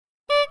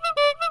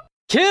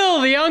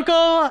Kill the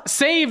uncle,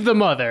 save the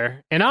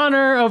mother, in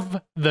honor of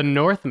the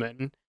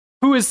Northman.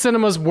 Who is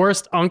cinema's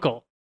worst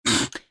uncle?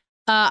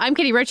 I'm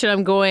Katie Rich, and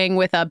I'm going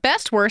with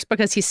best worst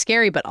because he's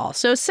scary but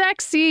also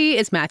sexy.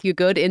 It's Matthew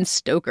Good in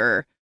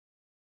Stoker.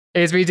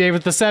 It's me, Dave,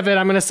 with the 7.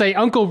 I'm going to say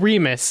Uncle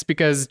Remus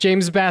because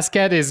James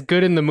Basquette is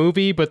good in the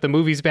movie, but the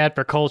movie's bad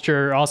for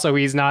culture. Also,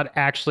 he's not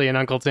actually an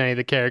uncle to any of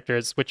the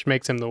characters, which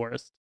makes him the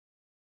worst.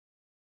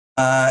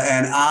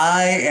 And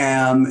I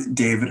am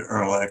David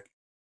Ehrlich.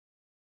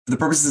 For the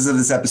purposes of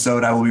this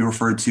episode, I will be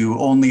referred to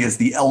only as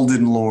the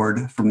Elden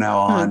Lord from now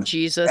on. Oh,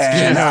 Jesus.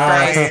 And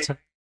Jesus Christ.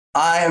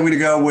 I am going to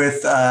go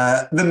with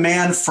the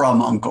man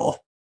from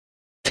Uncle.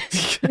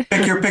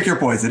 Pick your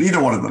poison. Either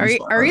one of them.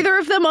 Are either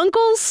of them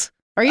uncles?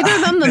 Are either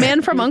of them the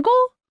man from Uncle?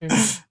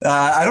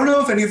 I don't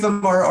know if any of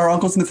them are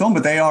uncles in the film,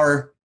 but they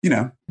are,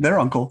 they're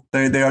uncle.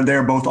 They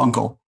are both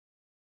uncle.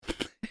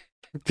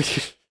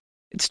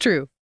 It's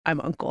true.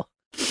 I'm Uncle.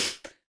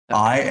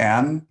 I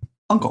am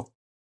Uncle.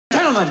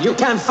 Gentlemen, you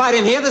can't fight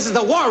in here. This is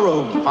the war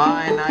room.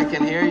 Fine, I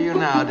can hear you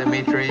now,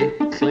 Dimitri.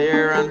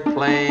 Clear and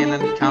plain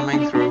and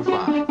coming through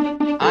fine.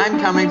 I'm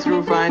coming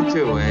through fine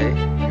too,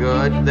 eh?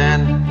 Good.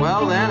 Then,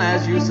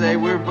 as you say,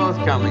 we're both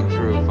coming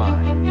through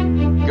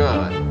fine.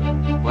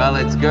 Good. Well,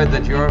 it's good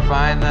that you're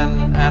fine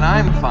then, and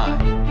I'm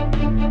fine.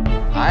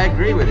 I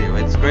agree with you.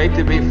 It's great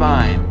to be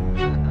fine.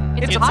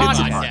 It's a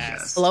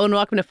podcast. Hello and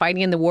welcome to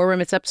Fighting in the War Room.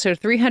 It's episode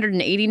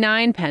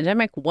 389,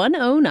 Pandemic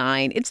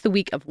 109. It's the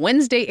week of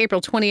Wednesday,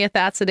 April 20th.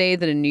 That's the day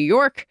that in New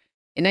York,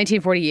 in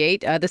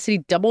 1948, the city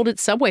doubled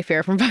its subway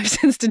fare from 5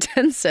 cents to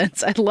 10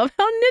 cents. I love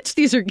how niche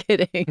these are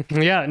getting.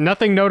 Yeah,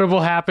 nothing notable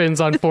happens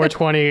on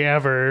 420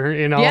 ever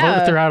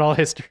throughout all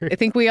history. I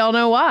think we all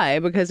know why,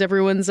 because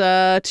everyone's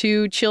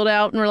too chilled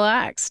out and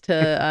relaxed.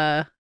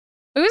 Was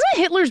it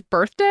Hitler's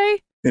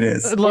birthday? It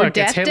is. Look,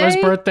 it's Hitler's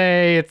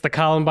birthday. It's the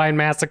Columbine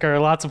massacre.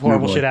 Lots of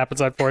horrible shit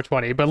happens on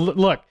 420. But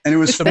look. And it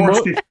was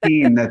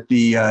 415 that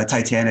the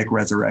Titanic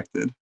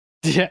resurrected.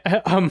 Yeah,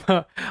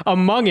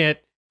 among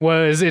it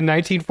was in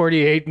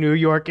 1948, New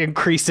York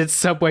increased its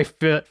subway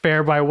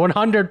fare by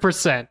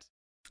 100%.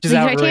 The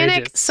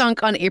Titanic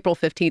sunk on April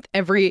 15th.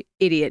 Every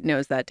idiot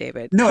knows that,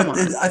 David. No,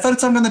 I thought it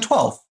sunk on the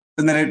 12th.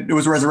 And then it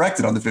was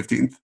resurrected on the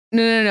 15th.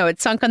 No.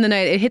 It sunk on the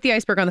night. It hit the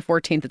iceberg on the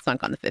 14th. It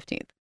sunk on the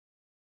 15th.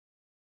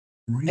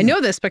 Really? I know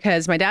this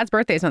because my dad's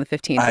birthday is on the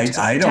 15th.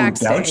 I don't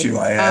doubt you.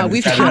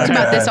 We've talked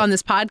about this on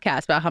this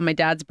podcast about how my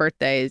dad's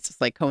birthday is just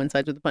like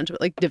coincides with a bunch of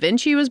Da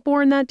Vinci was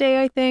born that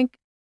day, I think.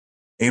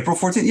 April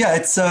 14th. Yeah,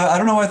 it's I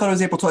don't know why I thought it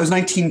was April 12th. It was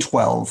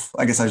 1912.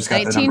 I guess I just got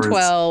the numbers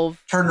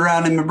 1912. Turned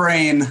around in my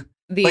brain.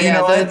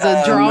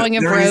 The drawing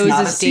of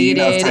Rose is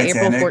dated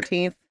April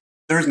 14th.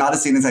 There's not a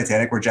scene in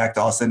Titanic where Jack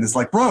Dawson is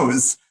like,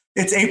 Rose,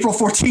 it's April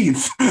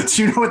 14th.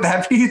 Do you know what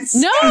that means?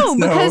 No,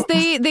 because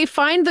they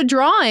find the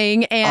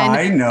drawing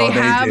and they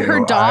have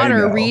her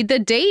daughter read the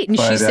date and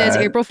she says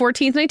April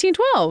 14th,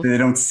 1912. They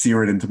don't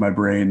sear it into my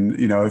brain.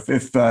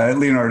 If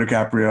Leonardo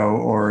DiCaprio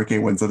or Kate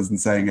Winslet isn't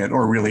saying it,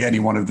 or really any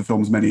one of the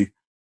film's many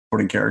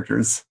supporting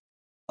characters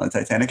on the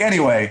Titanic.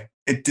 Anyway,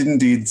 it did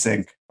indeed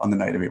sink on the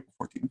night of April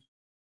 14th.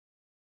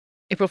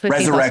 April 15th,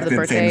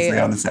 resurrected famously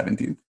on the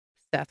 17th.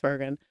 Seth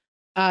Rogen.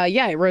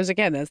 It rose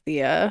again as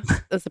the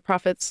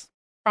prophets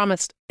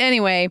promised.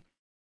 Anyway,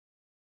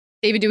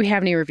 David, do we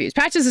have any reviews?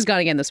 Patches is gone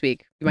again this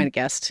week. You might have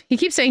guessed. He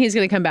keeps saying he's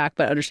going to come back,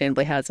 but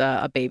understandably has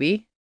a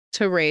baby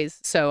to raise.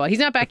 So he's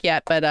not back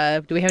yet, but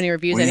do we have any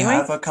reviews anyway? We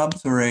have a cub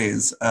to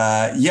raise.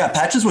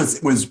 Patches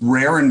was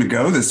raring to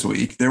go this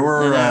week. There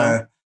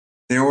were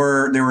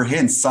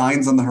hints,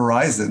 signs on the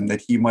horizon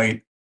that he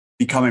might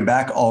be coming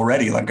back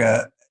already, like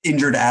a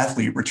injured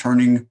athlete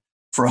returning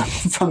from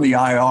the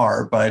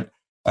IR, but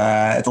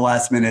at the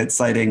last minute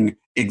citing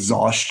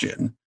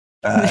exhaustion.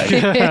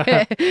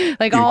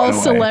 Like all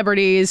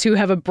celebrities who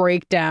have a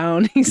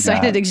breakdown, he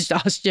cited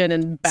exhaustion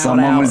and bowed out.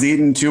 Someone was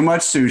eating too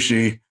much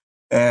sushi,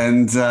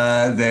 and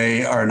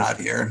they are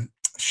not here.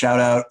 Shout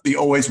out the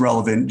always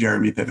relevant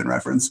Jeremy Piven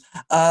reference.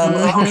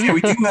 Okay, we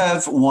do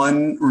have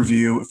one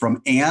review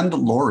from And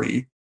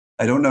Laurie.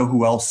 I don't know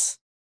who else,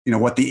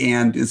 what the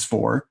and is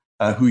for,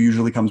 who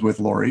usually comes with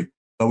Laurie,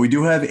 but we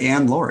do have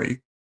And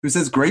Laurie, who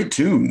says, great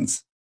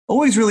tunes.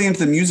 Always really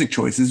into the music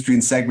choices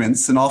between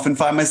segments and often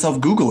find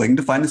myself Googling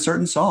to find a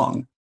certain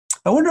song.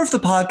 I wonder if the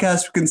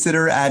podcast would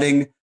consider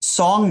adding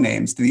song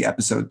names to the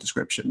episode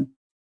description.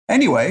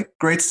 Anyway,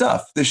 great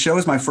stuff. This show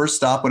is my first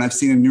stop when I've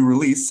seen a new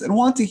release and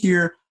want to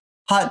hear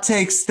hot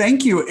takes.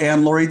 Thank you,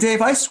 And Laurie.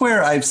 Dave, I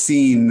swear I've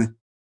seen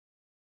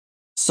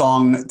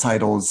song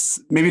titles,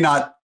 maybe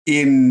not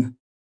in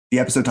the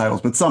episode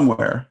titles, but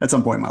somewhere at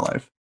some point in my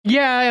life.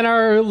 Yeah, in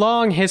our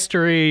long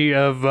history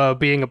of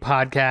being a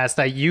podcast,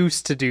 I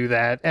used to do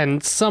that.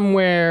 And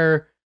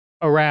somewhere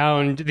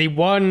around the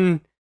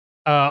one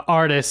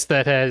artist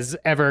that has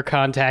ever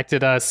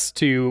contacted us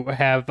to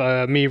have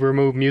me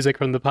remove music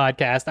from the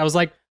podcast, I was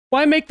like,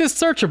 why make this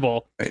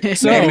searchable?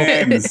 So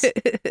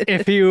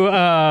if you,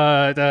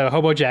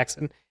 Hobo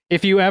Jackson,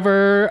 if you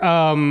ever,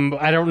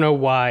 I don't know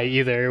why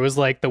either. It was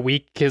like the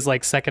week his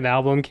second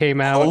album came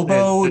out.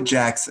 Hobo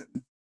Jackson.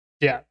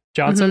 Yeah.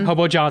 Johnson? Mm-hmm.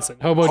 Hobo Johnson.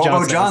 Hobo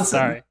Johnson. Johnson.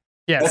 Sorry.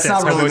 Yes, That's yes,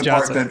 not really Hobo the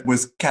Johnson. part that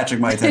was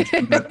catching my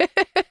attention. But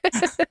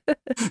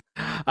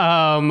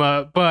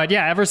But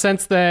yeah, ever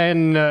since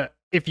then,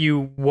 if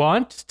you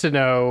want to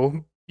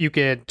know, you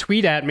could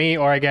tweet at me,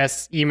 or I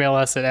guess email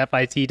us at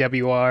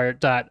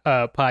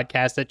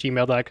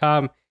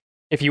fitwr.podcast@gmail.com.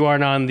 If you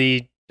aren't on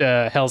the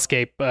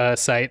Hellscape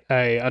site,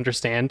 I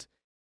understand.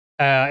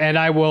 And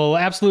I will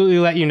absolutely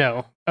let you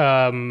know.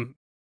 And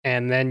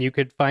then you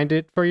could find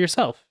it for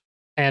yourself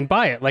and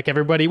buy it like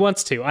everybody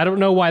wants to. I don't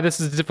know why this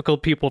is a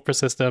difficult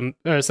system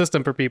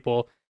for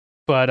people,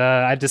 but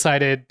I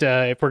decided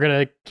if we're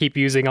gonna keep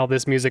using all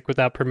this music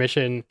without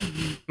permission,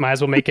 might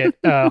as well make it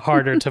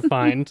harder to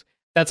find.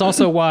 That's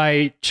also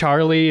why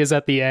Charlie is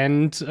at the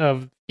end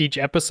of each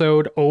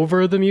episode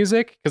over the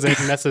music, because it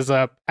messes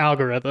up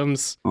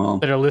algorithms well,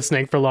 that are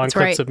listening for long That's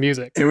clips right. of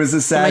music. it was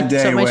a sad So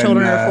day my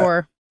children are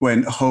 4.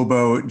 when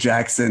Hobo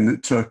Jackson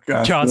took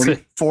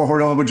Johnson.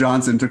 Hobo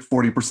Johnson took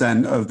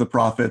 40% of the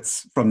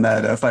profits from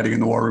that Fighting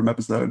in the War Room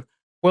episode.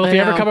 Well, if I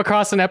you ever know. come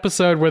across an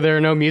episode where there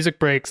are no music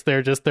breaks,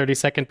 they're just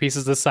 30-second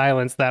pieces of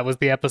silence, that was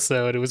the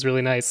episode. It was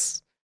really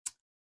nice.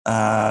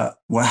 I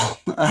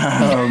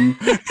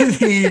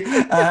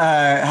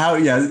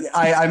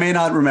may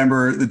not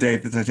remember the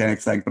date the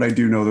Titanic sank, but I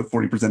do know that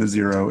 40% of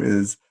zero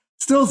is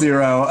still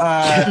zero.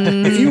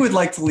 If you would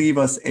like to leave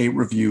us a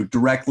review,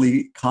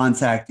 directly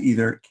contact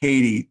either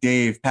Katie,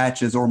 Dave,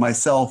 Patches, or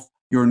myself,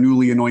 your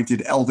newly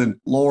anointed Elden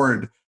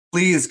Lord.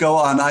 Please go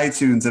on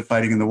iTunes at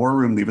Fighting in the War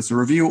Room, leave us a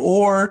review,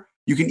 or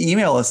you can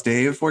email us,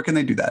 Dave. Where can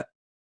they do that?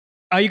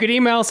 You can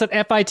email us at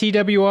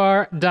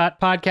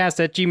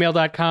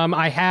fitwr.podcast@gmail.com.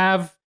 I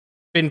have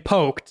been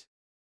poked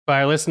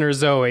by our listener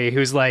Zoe,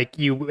 who's like,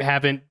 you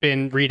haven't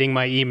been reading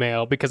my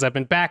email because I've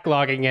been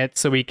backlogging it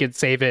so we could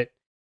save it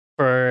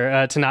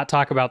for to not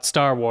talk about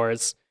Star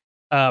Wars.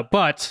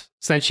 But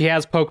since she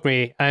has poked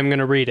me, I'm going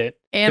to read it.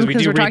 And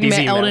because do we're read talking these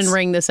about Elden emails.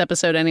 Ring this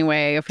episode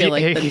anyway, I feel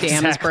like the dam is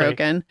Exactly.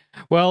 broken.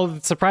 Well,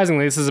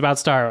 surprisingly, this is about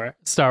Star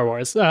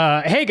Wars.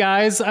 Hey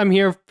guys, I'm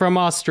here from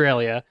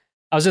Australia.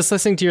 I was just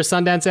listening to your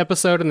Sundance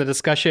episode, and the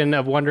discussion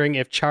of wondering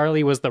if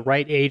Charlie was the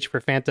right age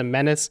for Phantom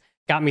Menace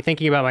got me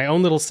thinking about my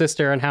own little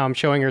sister and how I'm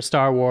showing her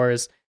Star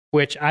Wars,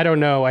 which I don't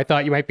know. I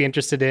thought you might be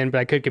interested in, but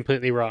I could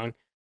completely wrong.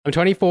 I'm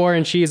 24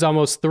 and she is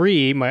almost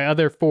 3. My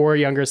other 4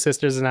 younger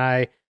sisters and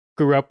I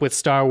grew up with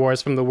Star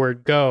Wars from the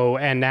word go,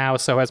 and now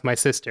so has my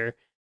sister.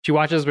 She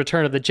watches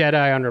Return of the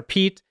Jedi on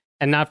repeat,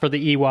 and not for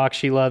the Ewoks.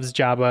 She loves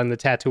Jabba and the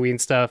Tatooine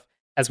stuff,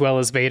 as well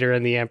as Vader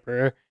and the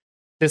Emperor.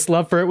 This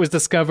love for it was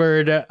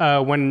discovered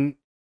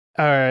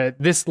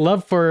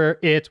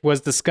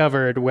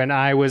when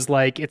I was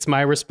like, it's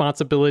my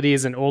responsibility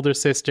as an older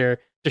sister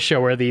to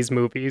show her these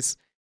movies.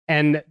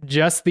 And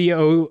just the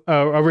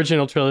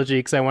original trilogy,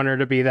 because I want her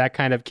to be that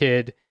kind of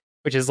kid,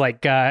 which is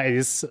like,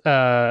 guys,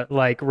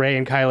 like Rey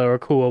and Kylo are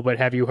cool, but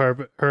have you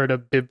heard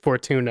of Bib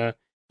Fortuna?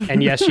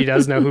 And yes, she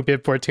does know who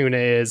Bib Fortuna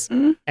is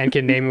and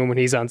can name him when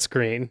he's on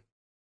screen.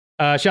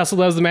 She also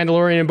loves The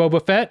Mandalorian and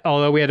Boba Fett,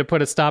 although we had to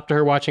put a stop to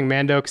her watching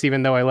Mando, because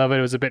even though I love it,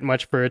 it was a bit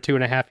much for a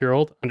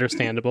 2.5-year-old.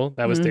 Understandable.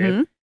 That was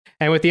Dave.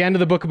 And with the end of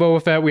the Book of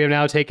Boba Fett, we have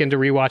now taken to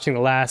rewatching the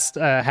last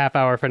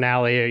half-hour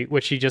finale,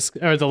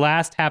 the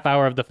last half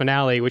hour of the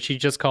finale, which she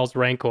just calls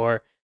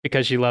Rancor,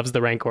 because she loves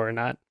the Rancor or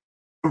not.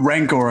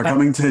 Rancor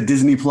coming to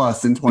Disney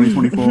Plus in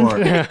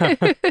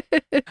 2024.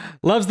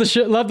 Love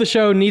the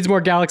show, needs more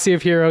Galaxy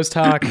of Heroes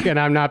talk, and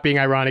I'm not being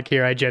ironic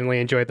here. I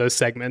genuinely enjoyed those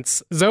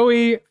segments.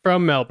 Zoe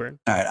from Melbourne.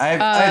 All right,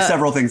 I have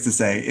several things to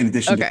say in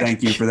addition to Okay.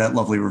 thank you for that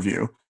lovely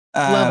review.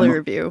 Lovely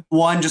review.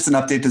 One, just an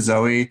update to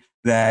Zoe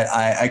that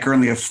I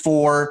currently have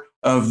 4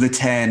 of the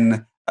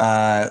 10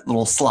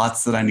 little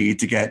slots that I need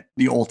to get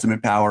the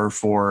ultimate power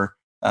for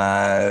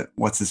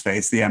what's his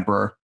face, the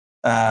Emperor.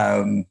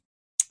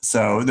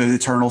 So the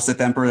Eternal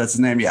Sith Emperor, that's his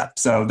name. Yeah.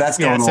 So that's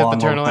going Sith along.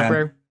 Eternal well.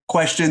 Emperor.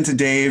 Question to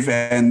Dave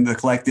and the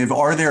collective: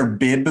 are there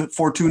Bib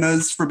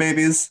Fortunas for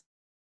babies?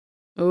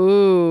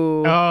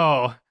 Ooh.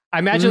 Oh, I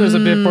imagine there's a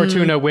Bib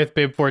Fortuna with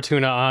Bib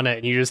Fortuna on it,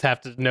 and you just have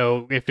to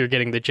know if you're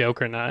getting the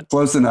joke or not.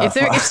 Close enough.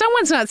 If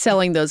someone's not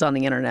selling those on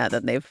the internet,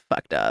 then they've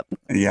fucked up.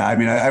 Yeah, I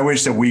mean, I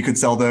wish that we could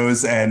sell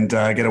those and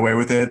get away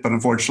with it, but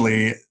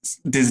unfortunately,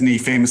 Disney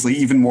famously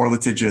even more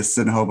litigious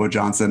than Hobo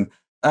Johnson.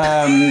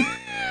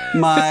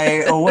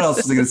 What else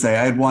was I going to say?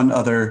 I had one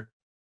other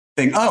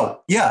thing.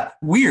 Oh, yeah,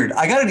 weird.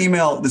 I got an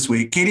email this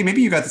week. Katie,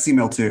 maybe you got this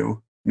email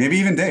too. Maybe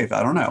even Dave.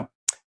 I don't know.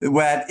 It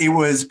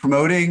was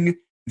promoting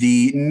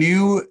the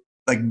new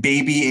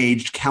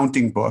baby-aged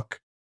counting book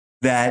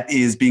that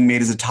is being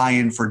made as a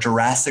tie-in for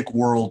Jurassic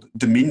World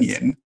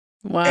Dominion.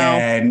 Wow.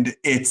 And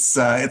it's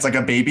like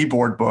a baby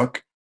board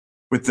book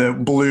with the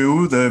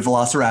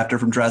Velociraptor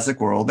from Jurassic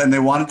World. And they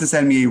wanted to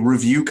send me a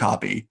review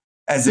copy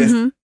as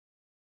if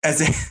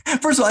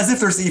first of all, as if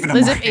there's even a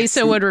As market. if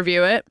Asa would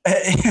review it.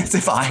 As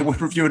if I would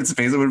review it, as if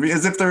Asa would review it,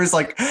 as if there is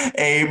like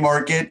a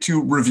market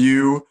to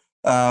review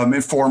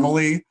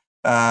informally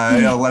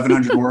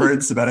 1,100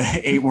 words about an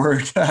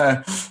 8-word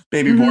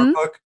baby board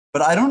book.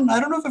 But I don't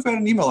know if I've got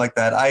an email like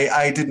that.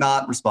 I did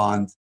not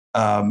respond.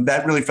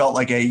 That really felt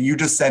like you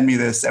just send me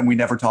this and we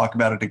never talk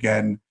about it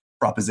again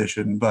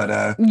proposition.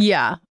 But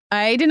yeah,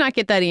 I did not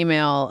get that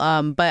email.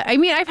 But I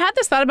mean, I've had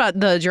this thought about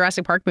the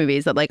Jurassic Park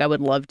movies that like I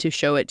would love to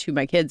show it to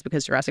my kids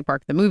because Jurassic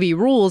Park the movie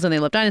rules and they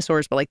love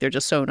dinosaurs, but like they're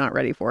just so not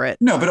ready for it.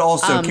 no, but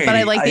also, Katie, but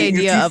I like the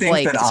idea of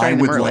like that I starting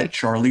them would early. let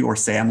Charlie or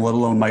Sam, let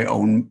alone my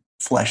own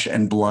flesh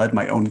and blood,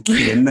 my own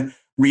kin,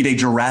 read a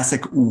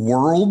Jurassic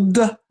World.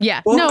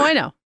 Yeah, book? no, I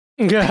know.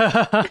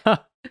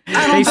 I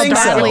don't think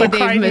so. Badly with they've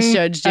Crichton,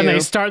 misjudged and you. they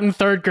start in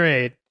 3rd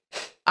grade.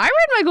 I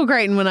read Michael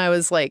Crichton when I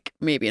was like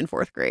maybe in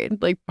 4th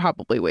grade, like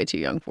probably way too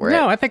young for it.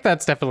 No, I think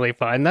that's definitely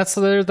fine. That's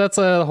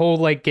a whole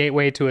like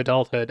gateway to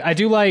adulthood. I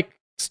do like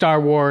Star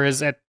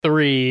Wars at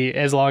 3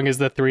 as long as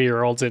the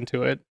 3-year-old's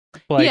into it.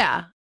 Like,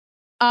 yeah.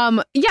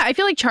 Yeah, I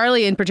feel like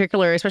Charlie in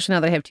particular, especially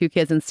now that I have 2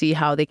 kids and see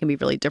how they can be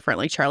really different.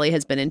 Like Charlie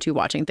has been into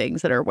watching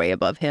things that are way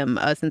above him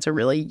since a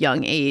really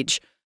young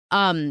age.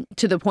 To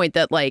the point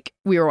that like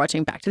we were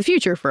watching Back to the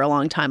Future for a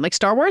long time. Like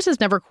Star Wars has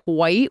never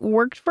quite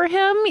worked for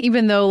him,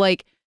 even though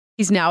like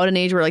he's now at an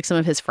age where like some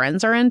of his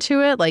friends are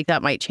into it. Like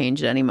that might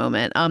change at any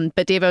moment.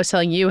 But Dave, I was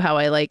telling you how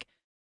I like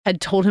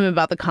had told him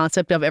about the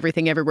concept of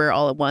Everything Everywhere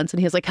All at Once, and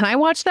he was like, "Can I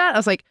watch that?" I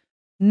was like,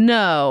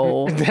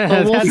 "No,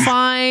 but we'll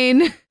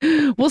fine.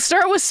 We'll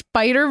start with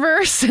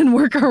Spider-Verse and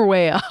work our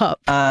way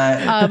up."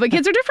 But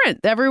kids are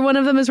different. Every one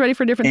of them is ready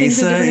for different things.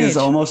 Asa at different is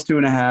age. almost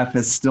 2.5,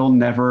 has still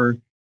never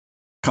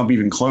come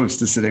even close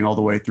to sitting all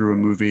the way through a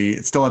movie.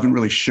 Still haven't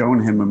really shown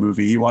him a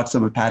movie. He watched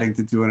some of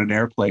Paddington 2 on an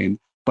airplane,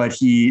 but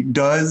he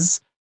does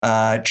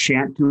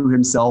chant to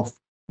himself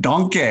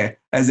donkey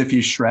as if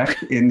he's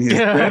Shrek in his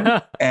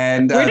crib.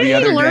 And Where did the he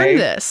other learn day,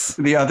 this?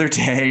 The other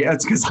day,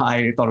 that's because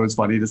I thought it was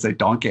funny to say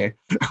donkey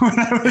when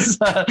I was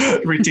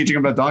reteaching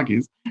about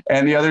donkeys.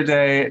 And the other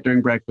day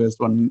during breakfast,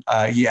 when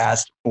he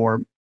asked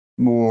for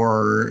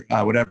more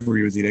whatever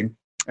he was eating,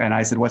 and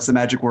I said, "What's the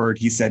magic word?"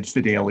 He said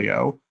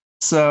Fidelio.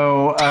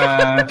 So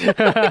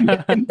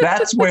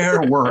that's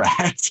where we're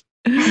at.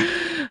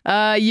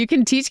 You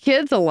can teach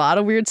kids a lot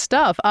of weird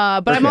stuff.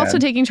 But I'm also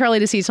Okay. taking Charlie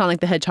to see Sonic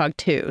the Hedgehog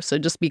too. So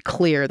just be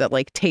clear that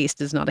like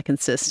taste is not a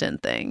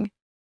consistent thing.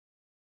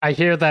 I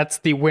hear that's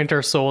the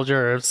Winter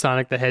Soldier of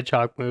Sonic the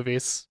Hedgehog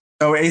movies.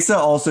 Oh, Asa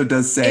also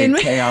does say In-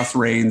 chaos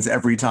reigns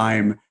every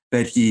time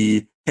that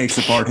he takes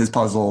apart his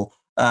puzzle,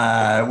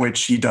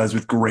 which he does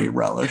with great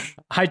relish.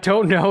 I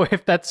don't know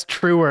if that's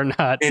true or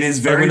not. It is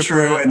I'm very gonna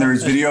true, put- and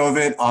there's video of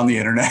it on the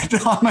internet,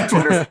 on my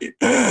Twitter feed.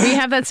 We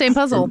have that same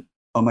puzzle.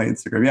 On my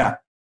Instagram. Yeah,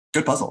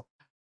 good puzzle.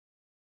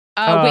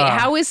 Wait, Ah.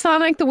 how is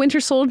Sonic the Winter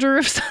Soldier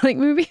of Sonic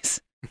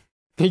movies?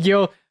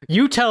 You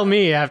tell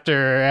me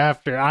after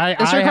I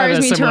This I have requires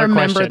a me to similar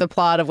remember question. the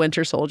plot of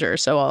Winter Soldier.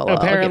 So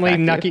Apparently, I'll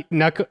get back to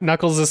you.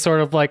 Knuckles is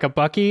sort of like a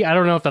Bucky. I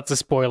don't know if that's a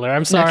spoiler.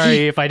 I'm sorry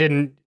Nucky. if I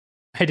didn't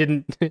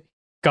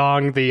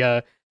gong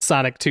the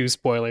Sonic 2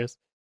 spoilers.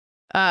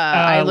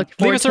 I look leave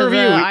forward us a to the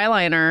review.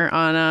 eyeliner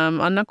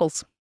on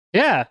Knuckles.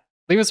 Yeah,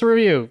 leave us a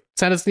review.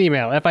 Send us an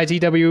email,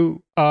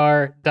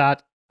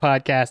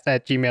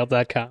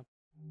 fitwr.podcast@gmail.com.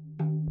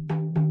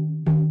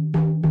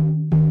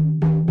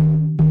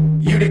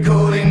 You the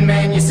coolin'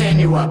 man, you send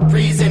you up.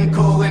 Reason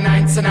coolin'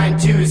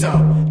 1992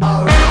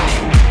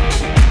 alright.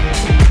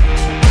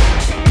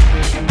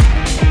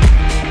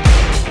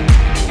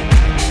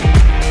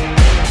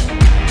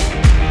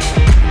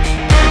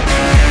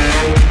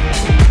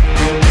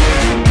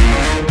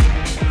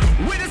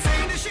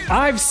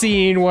 I've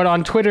seen what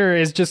on Twitter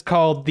is just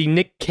called the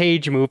Nick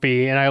Cage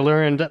movie, and I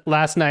learned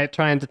last night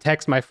trying to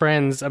text my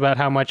friends about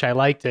how much I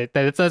liked it.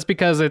 That's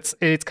because it's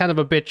kind of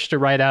a bitch to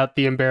write out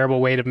the unbearable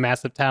weight of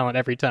massive talent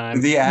every time.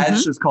 The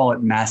ads just call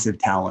it massive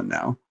talent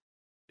now.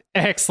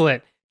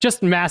 Excellent.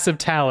 Just massive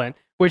talent,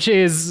 which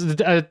is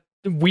a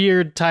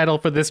weird title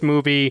for this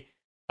movie,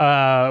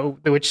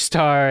 which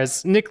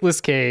stars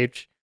Nicolas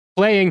Cage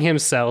playing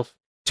himself,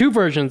 2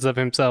 versions of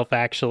himself,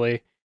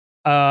 actually.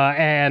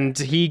 And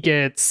he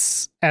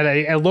gets at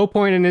a low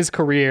point in his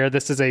career.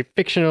 This is a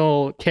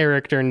fictional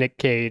character, Nick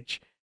Cage,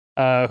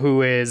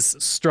 who is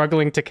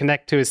struggling to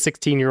connect to his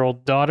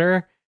 16-year-old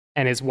daughter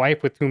and his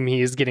wife, with whom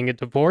he is getting a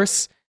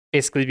divorce,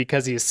 basically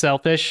because he is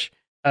selfish.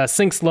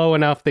 Sinks low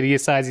enough that he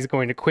decides he's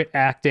going to quit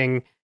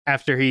acting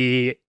after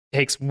he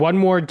takes one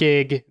more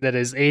gig that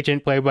his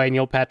agent, played by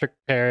Neil Patrick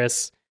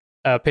Harris,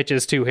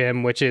 pitches to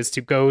him, which is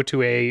to go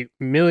to a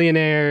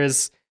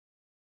millionaire's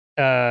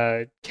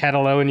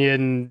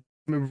Catalonian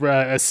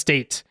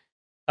estate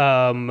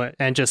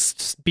and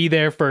just be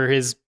there for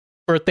his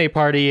birthday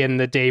party and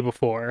the day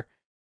before.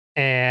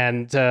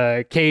 And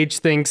Cage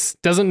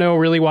doesn't know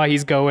really why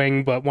he's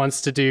going, but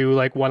wants to do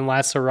like one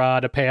last hurrah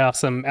to pay off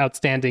some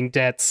outstanding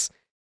debts.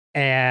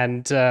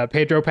 And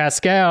Pedro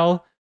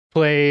Pascal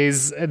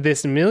plays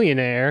this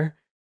millionaire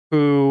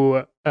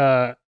who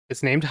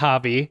is named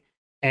Javi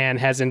and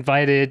has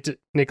invited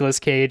Nicolas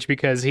Cage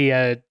because he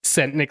had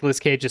sent Nicolas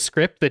Cage a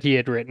script that he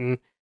had written,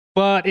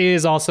 but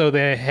is also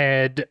the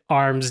head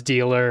arms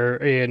dealer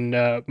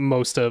in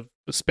most of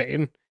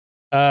Spain.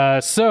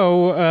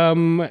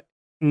 So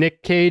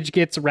Nick Cage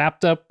gets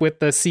wrapped up with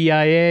the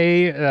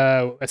CIA,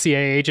 a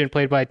CIA agent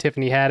played by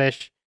Tiffany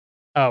Haddish,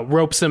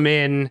 ropes him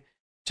in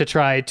to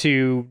try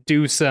to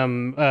do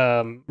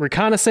some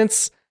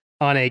reconnaissance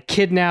on a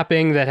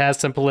kidnapping that has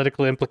some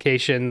political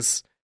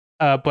implications.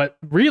 But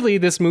really,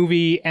 this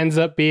movie ends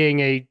up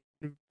being a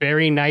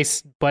very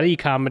nice buddy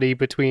comedy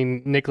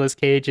between Nicolas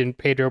Cage and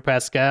Pedro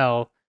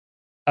Pascal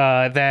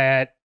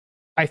that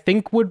I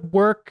think would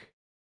work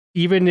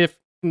even if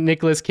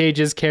Nicolas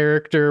Cage's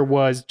character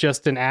was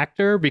just an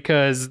actor,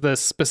 because the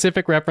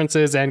specific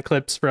references and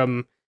clips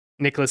from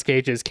Nicolas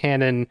Cage's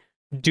canon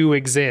do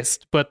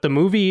exist. But the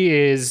movie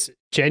is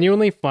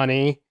genuinely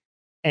funny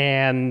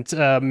and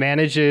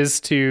manages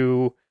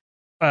to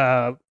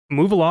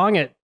move along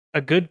at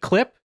a good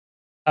clip.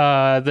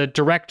 The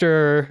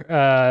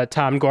director,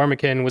 Tom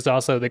Gormican, was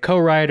also the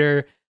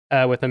co-writer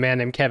with a man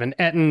named Kevin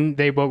Etten.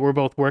 They were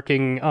both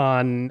working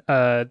on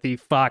the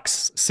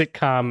Fox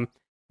sitcom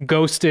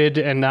Ghosted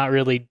and not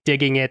really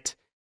digging it.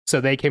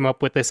 So they came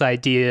up with this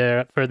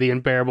idea for The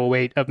Unbearable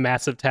Weight of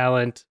Massive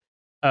Talent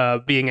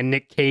being a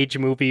Nick Cage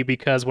movie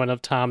because one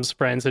of Tom's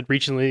friends had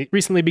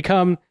recently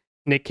become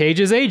Nick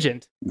Cage's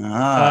agent.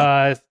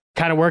 Kind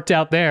of worked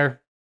out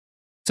there.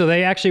 So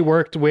they actually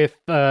worked with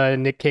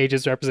Nick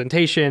Cage's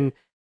representation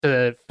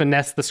to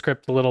finesse the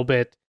script a little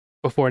bit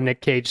before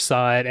Nick Cage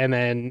saw it, and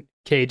then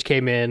Cage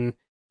came in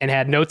and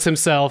had notes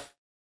himself,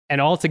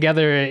 and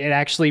altogether it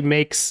actually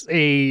makes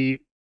a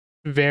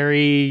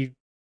very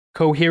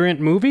coherent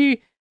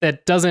movie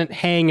that doesn't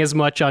hang as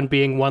much on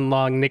being one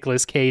long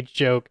Nicolas Cage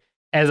joke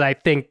as I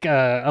think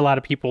a lot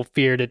of people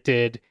feared it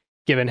did,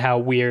 given how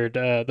weird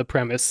the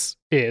premise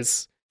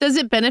is. Does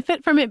it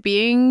benefit from it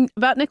being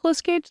about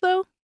Nicolas Cage,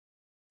 though?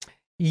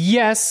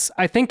 Yes,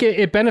 I think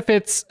it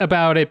benefits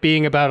about it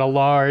being about a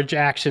large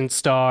action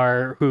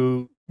star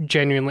who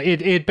genuinely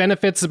it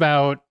benefits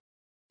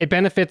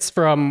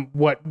from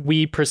what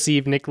we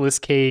perceive Nicolas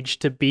Cage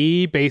to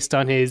be based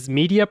on his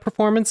media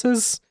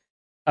performances,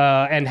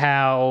 and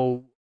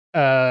how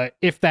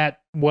if that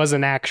was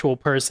an actual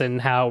person,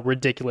 how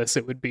ridiculous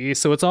it would be.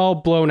 So it's all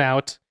blown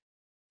out,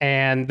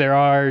 and there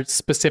are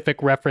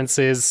specific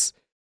references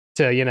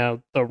to, you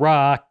know, The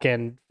Rock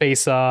and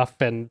Face Off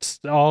and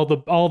all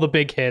the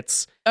big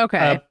hits.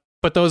 Okay.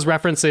 But those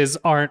references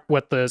aren't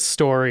what the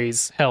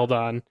story's held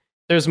on.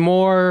 There's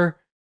more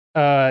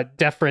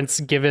deference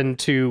given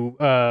to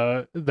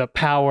the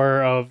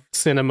power of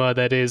cinema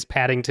that is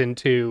Paddington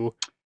 2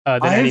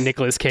 than any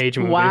Nicolas Cage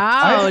movie.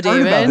 Wow, I've David.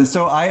 heard about this.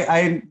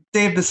 So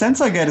Dave, the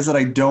sense I get is that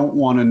I don't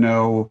want to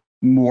know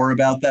more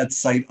about that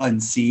sight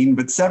unseen,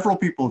 but several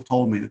people have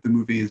told me that the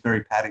movie is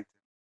very Paddington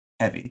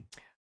heavy.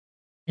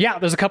 Yeah,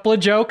 there's a couple of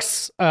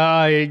jokes.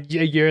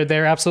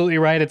 They're absolutely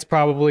right. It's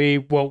probably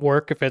won't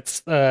work if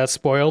it's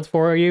spoiled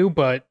for you,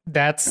 but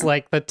that's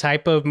like the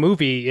type of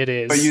movie it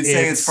is. But you'd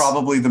say it's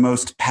probably the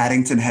most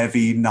Paddington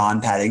heavy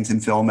non-Paddington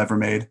film ever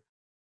made.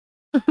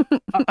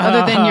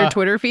 Other than your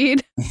Twitter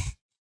feed?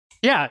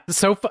 Yeah,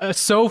 so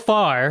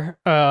far,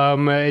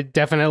 it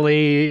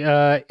definitely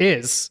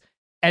is.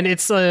 And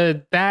it's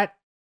that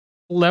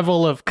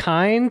level of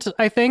kind,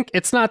 I think.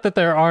 It's not that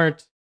there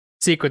aren't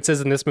sequences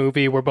in this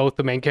movie where both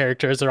the main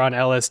characters are on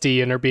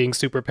LSD and are being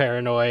super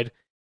paranoid.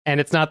 And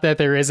it's not that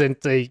there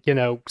isn't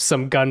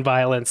some gun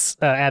violence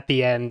at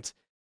the end,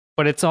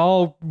 but it's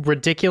all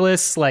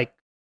ridiculous, like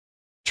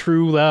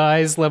True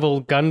Lies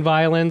level gun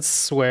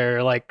violence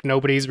where like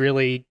nobody's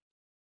really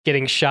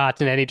getting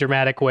shot in any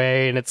dramatic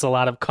way, and it's a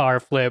lot of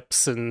car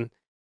flips and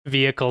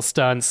vehicle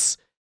stunts.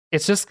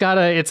 It's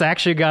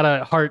actually got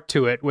a heart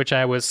to it, which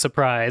I was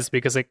surprised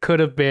because it could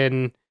have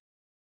been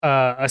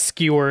a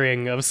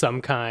skewering of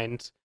some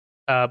kind,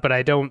 but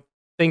I don't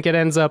think it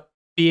ends up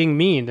being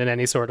mean in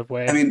any sort of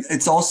way. I mean,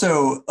 it's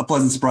also a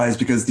pleasant surprise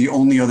because the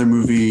only other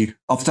movie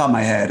off the top of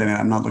my head, I mean,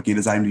 I'm not looking at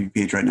his IMDb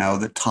page right now,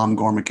 that Tom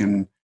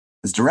Gormican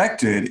has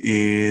directed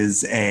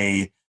is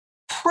a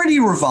pretty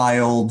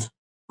reviled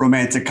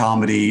romantic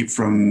comedy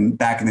from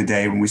back in the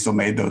day when we still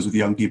made those with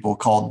young people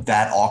called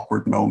That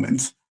Awkward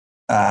Moment.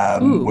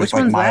 With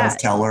like Miles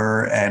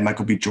Teller and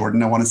Michael B.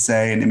 Jordan, I want to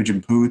say, and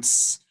Imogen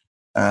Poots.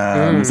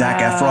 Zac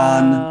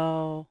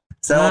Efron.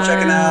 Is that all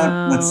checking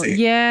out? Let's see.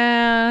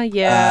 Yeah.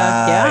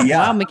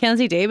 Wow,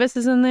 Mackenzie Davis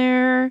is in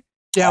there.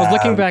 Yeah, I was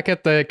looking back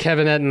at the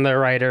Kevin Etten, the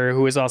writer,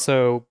 who has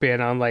also been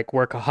on like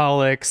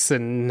Workaholics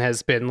and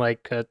has been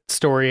like a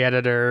story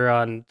editor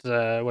on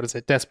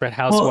Desperate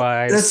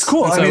Housewives. Well, that's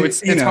cool. So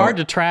it's hard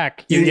to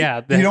track. You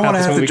don't want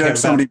to have to judge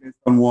somebody based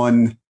on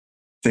one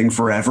thing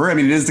forever. I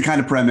mean, it is the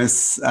kind of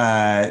premise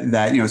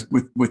that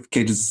with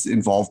Cage's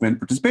involvement,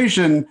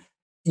 participation.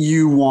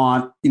 You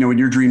want, in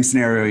your dream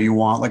scenario, you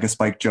want like a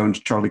Spike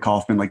Jonze, Charlie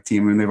Kaufman like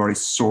team, and they've already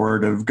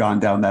sort of gone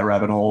down that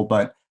rabbit hole.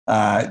 But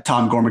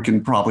Tom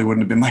Gormican probably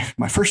wouldn't have been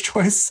my first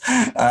choice.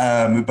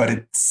 But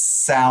it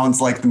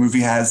sounds like the movie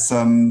has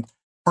some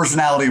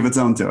personality of its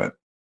own to it.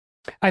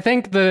 I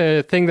think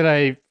the thing that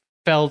I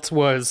felt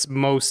was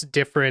most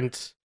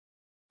different.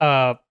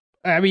 I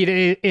mean,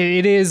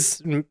 it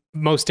is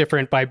most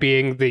different by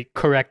being the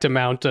correct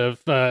amount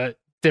of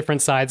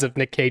different sides of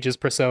Nick Cage's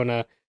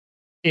persona.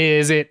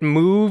 Is it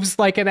moves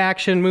like an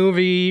action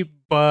movie,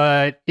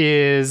 but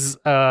is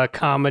a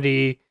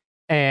comedy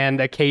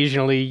and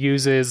occasionally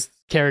uses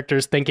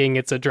characters thinking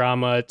it's a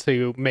drama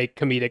to make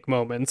comedic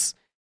moments.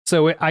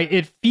 So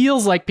it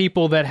feels like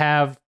people that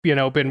have,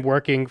 been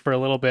working for a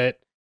little bit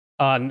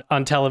on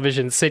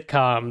television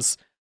sitcoms.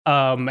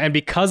 And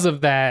because of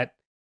that,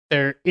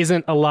 there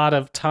isn't a lot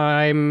of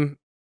time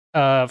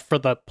for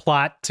the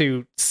plot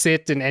to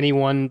sit in any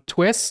one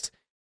twist.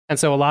 And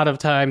so a lot of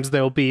times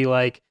there'll be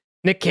like,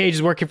 Nick Cage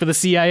is working for the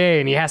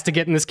CIA and he has to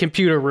get in this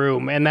computer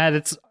room, and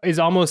that is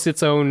almost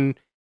its own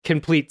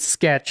complete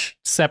sketch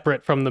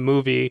separate from the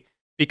movie,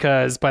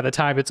 because by the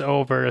time it's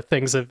over,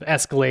 things have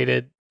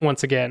escalated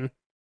once again.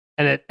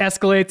 And it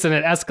escalates and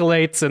it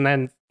escalates, and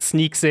then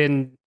sneaks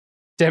in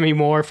Demi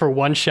Moore for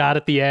one shot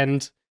at the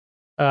end,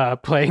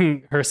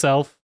 playing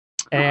herself,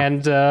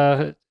 and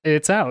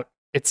it's out.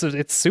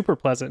 It's super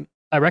pleasant.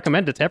 I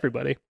recommend it to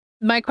everybody.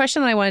 My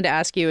question that I wanted to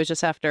ask you is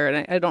just after,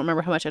 and I don't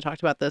remember how much I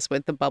talked about this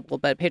with The Bubble,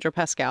 but Pedro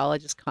Pascal, I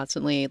just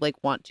constantly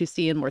want to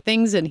see in more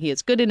things, and he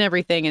is good in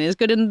everything, and is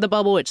good in The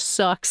Bubble, which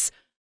sucks.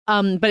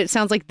 But it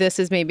sounds like this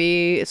is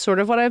maybe sort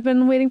of what I've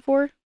been waiting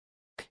for.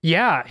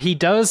 Yeah, he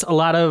does a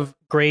lot of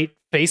great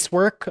face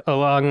work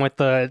along with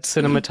the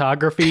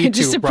cinematography.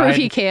 Just to prove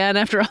he can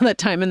after all that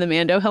time in the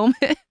Mando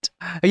helmet.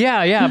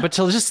 Yeah, but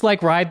to just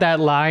ride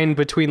that line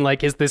between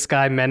is this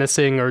guy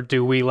menacing, or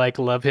do we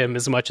love him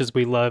as much as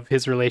we love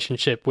his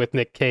relationship with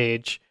Nick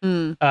Cage?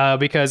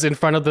 Because in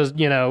front of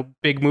the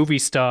big movie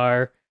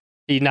star,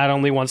 he not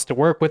only wants to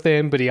work with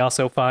him, but he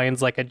also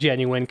finds a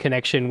genuine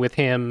connection with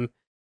him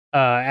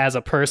as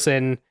a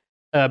person.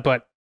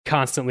 But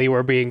constantly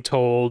we're being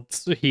told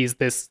he's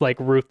this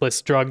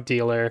ruthless drug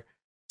dealer.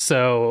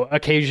 So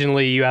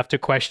occasionally you have to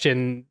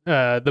question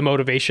the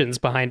motivations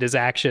behind his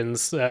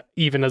actions,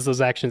 even as those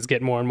actions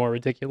get more and more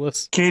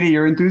ridiculous. Katie,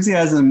 your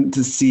enthusiasm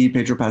to see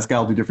Pedro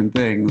Pascal do different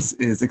things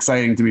is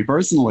exciting to me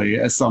personally,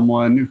 as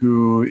someone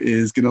who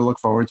is going to look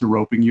forward to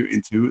roping you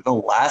into The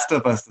Last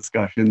of Us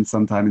discussion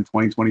sometime in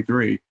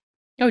 2023.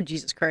 Oh,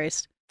 Jesus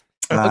Christ.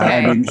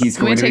 Okay. He's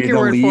going to be the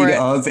lead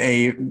of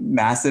a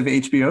massive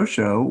HBO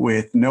show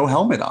with no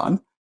helmet on.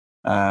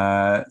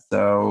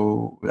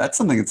 So that's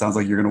something it sounds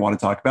like you're going to want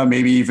to talk about.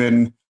 Maybe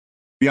even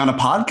be on a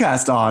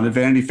podcast on at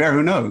Vanity Fair.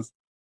 Who knows?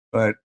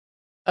 But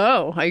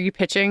are you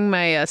pitching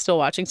my still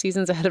watching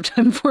seasons ahead of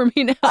time for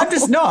me now?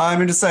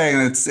 I'm just saying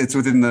it's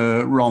within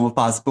the realm of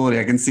possibility.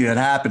 I can see that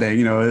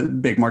happening. A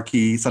big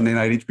marquee Sunday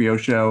night HBO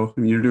show.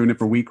 You're doing it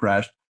for We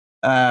Crashed.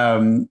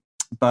 But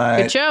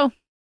good show.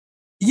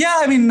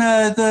 Yeah,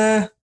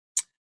 the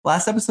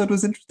last episode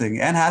was interesting.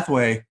 Anne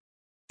Hathaway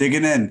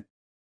digging in.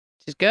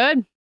 She's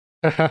good.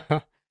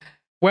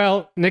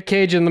 Well, Nick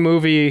Cage in the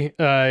movie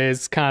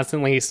is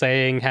constantly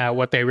saying how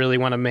what they really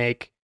want to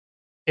make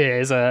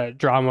is a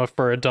drama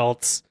for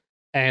adults,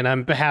 and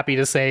I'm happy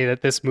to say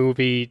that this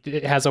movie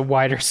has a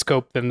wider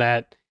scope than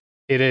that.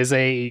 It is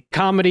a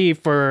comedy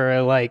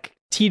for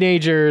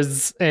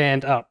teenagers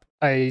and up.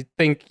 I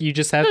think you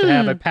just have to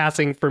have a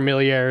passing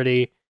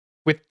familiarity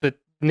with the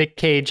Nick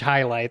Cage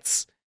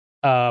highlights,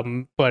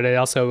 but it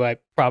also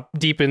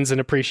deepens an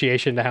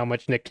appreciation to how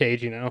much Nick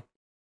Cage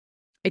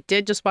I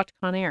did just watch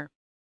Con Air,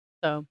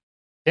 so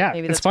yeah,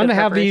 it's fun to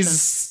have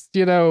these,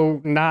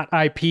 not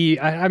IP.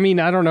 I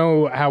don't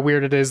know how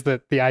weird it is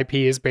that the IP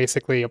is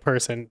basically a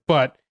person,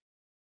 but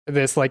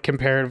this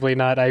comparatively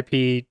not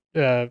IP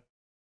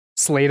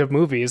slate of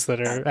movies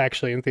that are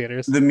actually in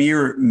theaters. The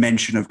mere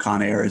mention of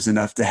Con Air is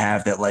enough to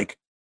have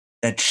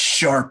that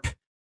sharp,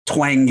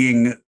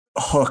 twanging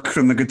hook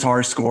from the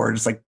guitar score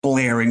just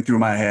blaring through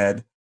my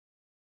head.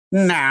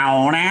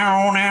 Now.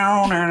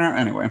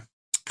 Anyway,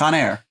 Con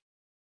Air.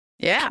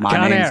 Yeah.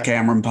 My name's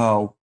Cameron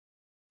Poe.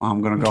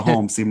 I'm going to go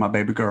home, see my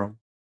baby girl.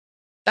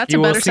 That's a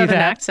better Southern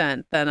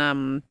accent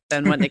than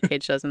what Nick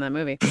Cage does in that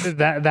movie.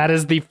 That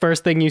is the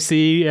first thing you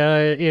see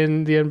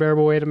in The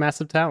Unbearable Weight of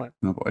Massive Talent.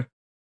 Oh boy.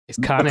 It's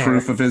Con Air.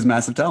 Proof of his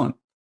massive talent.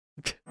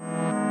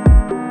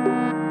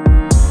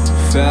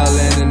 Fell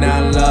in and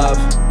out of love.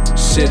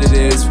 Shit, it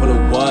is what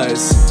it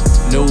was.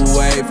 New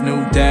wave,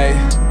 new day.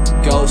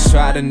 Ghost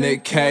Rider,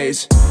 Nick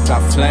Cage.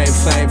 Got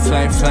flames.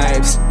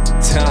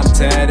 Till I'm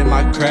dead in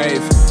my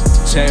grave.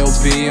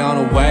 J.O.B. on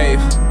a wave.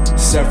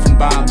 Surfing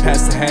by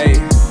past the hay.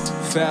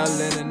 Fell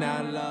in and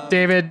out of love.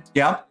 David.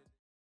 Yeah?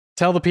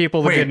 Tell the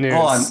people the good news.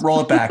 Hold on. Roll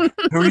it back.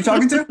 Who are you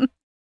talking to?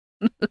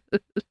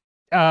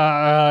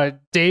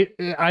 Dave.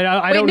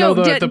 I don't know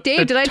the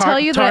Dave, did I tell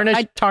you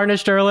that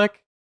Tarnished Ehrlich?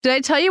 Did I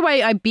tell you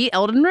why I beat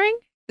Elden Ring?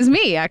 It's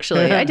me,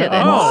 actually. I did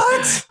it.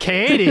 What?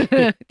 Katie.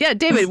 Yeah,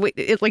 David. Wait,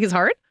 it's his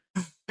heart?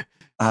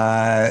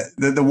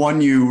 The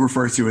one you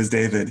refer to as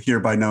David,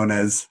 hereby known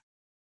as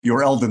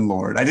your Elden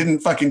Lord. I didn't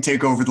fucking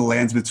take over the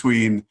lands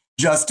between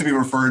just to be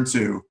referred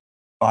to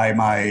by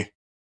my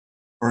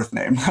birth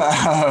name.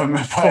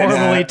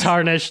 Formerly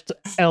tarnished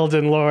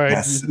Elden Lord.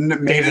 Yes,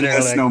 made in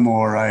this no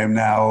more. I am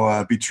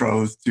now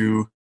betrothed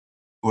to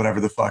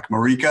whatever the fuck,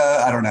 Marika.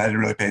 I don't know. I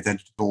didn't really pay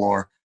attention to the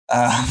lore.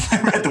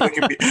 I read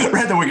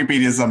the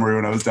Wikipedia summary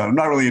when I was done. I'm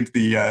not really into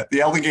the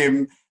Elden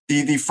game,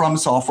 the From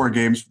Software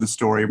games for the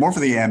story, more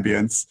for the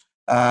ambience.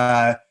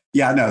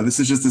 This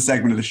is just a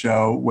segment of the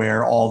show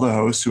where all the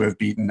hosts who have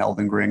beaten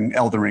Elden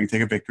Ring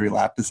take a victory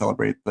lap to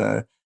celebrate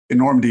the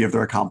enormity of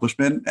their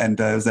accomplishment. And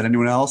is that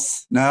anyone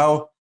else?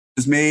 No,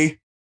 just me.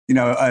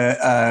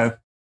 a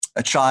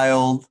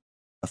child,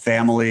 a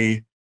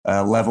family,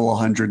 level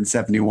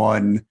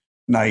 171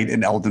 knight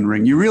in Elden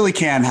Ring. You really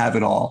can have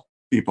it all,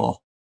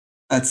 people.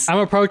 I'm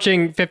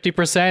approaching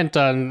 50%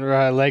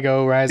 on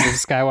Lego Rise of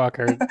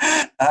Skywalker.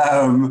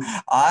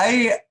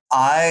 I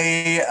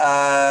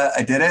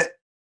did it.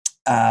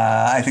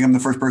 I think I'm the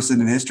first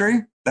person in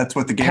history. That's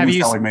what the game is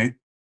telling me.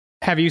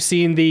 Have you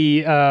seen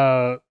the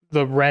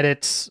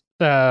Reddit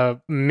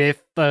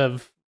myth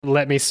of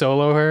 "Let me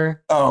solo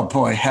her"? Oh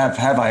boy, have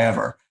I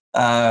ever?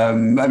 I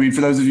mean,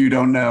 for those of you who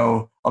don't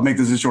know, I'll make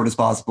this as short as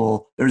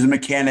possible. There's a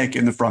mechanic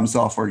in the From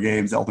Software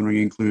games, Elden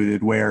Ring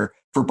included, where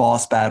for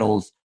boss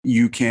battles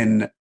you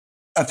can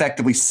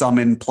effectively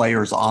summon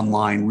players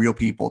online, real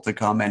people, to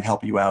come and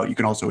help you out. You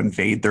can also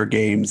invade their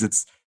games.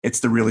 It's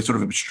the really sort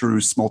of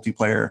abstruse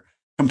multiplayer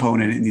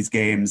component in these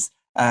games,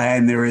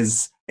 and there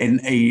is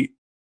a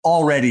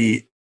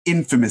already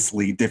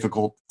infamously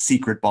difficult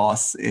secret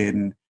boss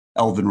in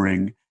Elden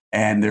Ring.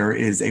 And there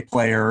is a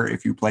player,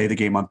 if you play the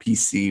game on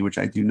PC, which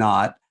I do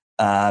not,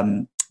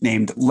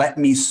 named Let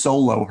Me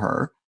Solo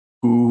Her,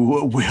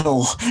 who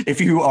will, if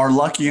you are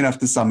lucky enough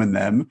to summon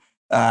them,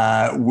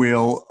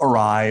 will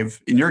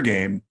arrive in your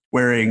game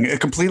wearing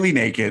completely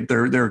naked.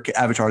 Their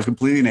avatar is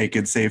completely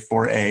naked, save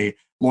for a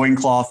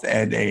loincloth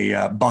and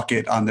a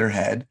bucket on their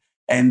head.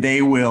 And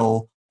they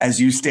will, as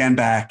you stand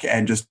back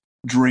and just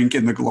drink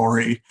in the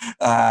glory,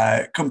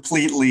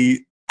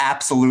 completely,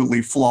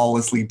 absolutely,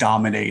 flawlessly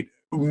dominate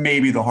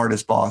maybe the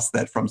hardest boss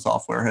that From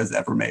Software has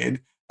ever made.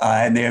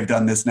 And they have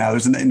done this now.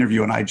 There's an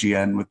interview on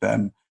IGN with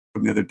them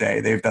from the other day.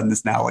 They've done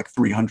this now like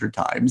 300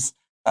 times.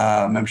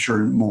 I'm sure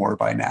more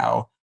by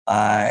now.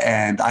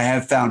 And I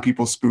have found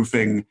people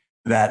spoofing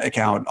that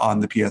account on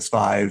the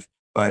PS5,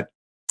 but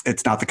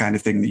it's not the kind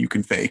of thing that you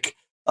can fake,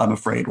 I'm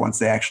afraid, once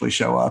they actually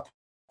show up.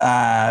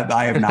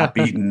 I have not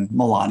beaten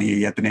Melania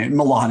yet. The name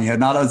Melania,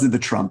 not as in the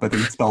Trump. I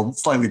think it's spelled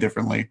slightly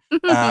differently.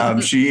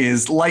 She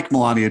is like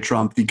Melania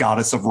Trump, the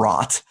goddess of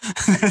rot,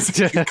 as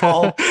we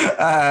call.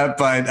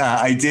 But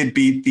I did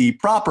beat the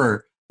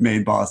proper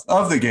main boss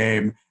of the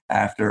game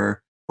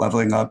after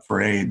leveling up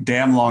for a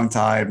damn long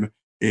time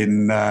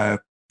in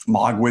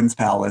Mogwin's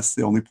Palace,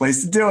 the only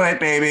place to do it,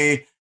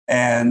 baby.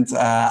 And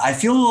I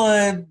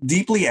feel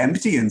deeply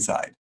empty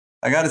inside,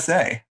 I gotta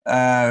say.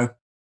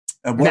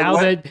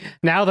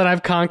 Now that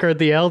I've conquered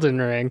the Elden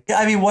Ring. Yeah,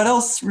 I mean, what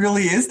else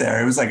really is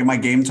there? It was like my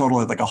game total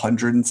had like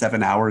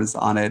 107 hours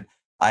on it.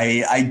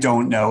 I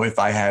don't know if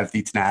I have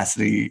the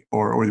tenacity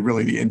or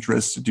really the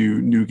interest to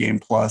do New Game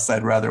Plus.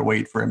 I'd rather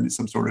wait for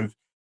some sort of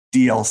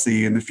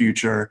DLC in the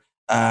future.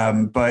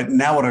 But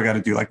now what do I got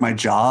to do? Like my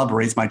job,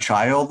 raise my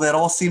child? That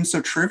all seems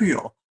so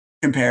trivial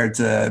compared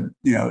to,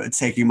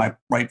 taking my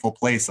rightful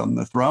place on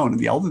the throne,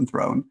 the Elden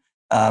throne,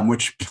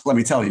 which, let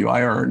me tell you,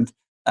 I earned.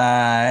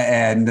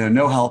 And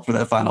no help for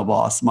that final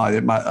boss,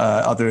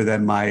 other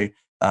than my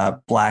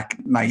Black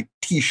Knight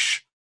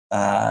Tish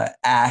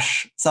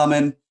Ash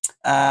summon.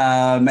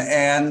 I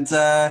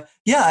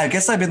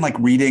guess I've been like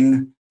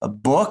reading a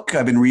book.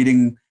 I've been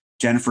reading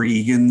Jennifer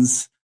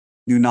Egan's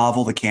new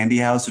novel, The Candy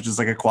House, which is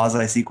like a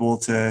quasi sequel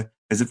to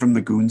Visit from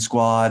the Goon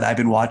Squad. I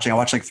watched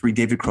like 3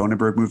 David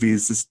Cronenberg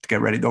movies just to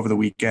get ready over the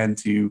weekend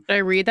to. Did I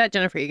read that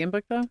Jennifer Egan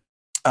book though?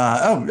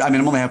 I'm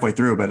only halfway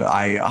through, but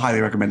I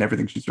highly recommend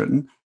everything she's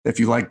written. If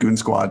you like Goon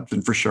Squad,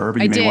 then for sure.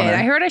 But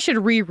I heard I should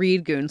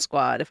reread Goon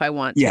Squad if I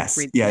want. Yes,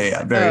 to read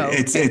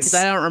it's.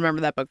 I don't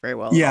remember that book very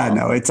well. Yeah,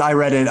 no, I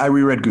read it. I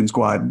reread Goon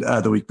Squad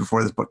the week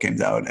before this book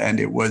came out, and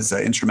it was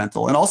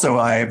instrumental. And also,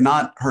 I have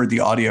not heard the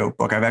audio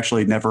book. I've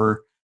actually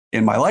never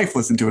in my life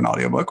listened to an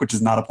audiobook, which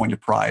is not a point of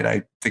pride.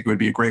 I think it would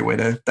be a great way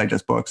to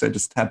digest books. I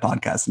just have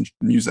podcasts and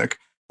music.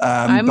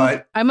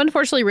 I'm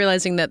unfortunately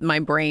realizing that my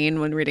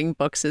brain when reading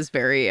books is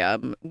very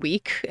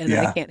weak and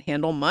I can't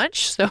handle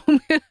much. So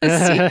I'm going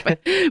to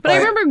see. But I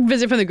remember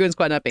Visit from the Goon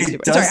Squad not being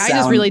super. Sorry, I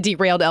just really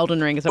derailed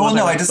Elden Ring.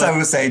 I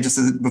would say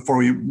just before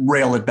we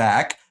rail it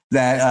back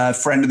that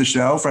friend of the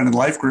show, friend of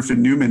life,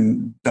 Griffin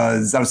Newman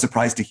does. I was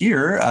surprised to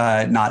hear,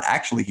 not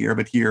actually hear,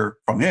 but hear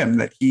from him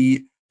that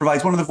he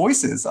provides one of the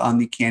voices on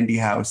the Candy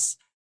House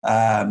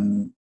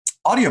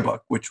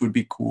audiobook, which would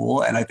be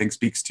cool. And I think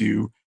speaks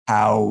to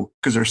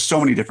because there's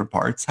so many different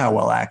parts, how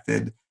well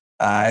acted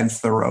and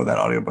thorough that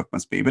audiobook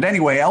must be. But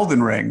anyway,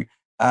 Elden Ring.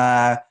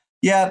 Beat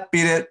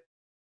it.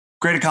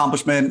 Great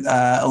accomplishment.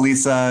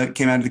 Elisa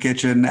came out of the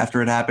kitchen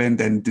after it happened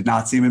and did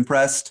not seem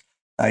impressed.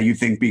 You'd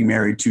think being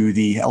married to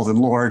the Elden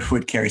Lord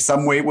would carry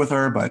some weight with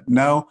her, but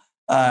no.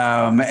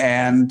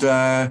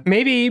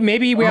 Maybe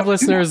we have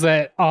listeners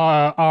that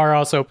are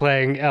also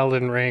playing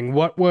Elden Ring.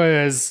 What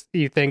was,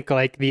 you think,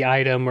 like the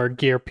item or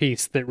gear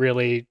piece that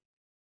really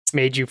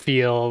made you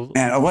feel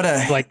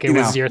like it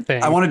was your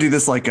thing? I want to do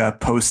this like a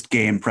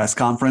post-game press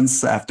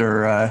conference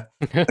after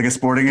like a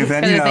sporting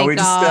event. We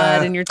just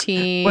and your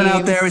team went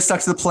out there. We stuck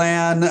to the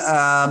plan.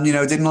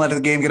 Didn't let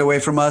the game get away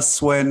from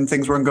us when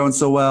things weren't going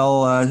so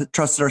well.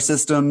 Trusted our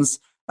systems.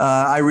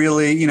 I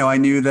really, I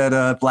knew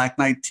that Black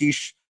Knight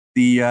Tish,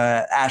 the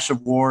Ash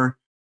of War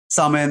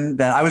summon,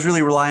 that I was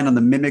really relying on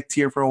the Mimic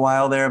tier for a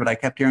while there, but I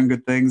kept hearing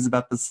good things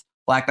about this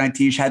Black Knight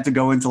Tish. Had to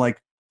go into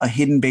like a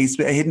hidden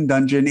basement, a hidden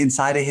dungeon,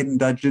 inside a hidden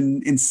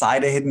dungeon,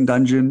 inside a hidden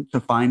dungeon to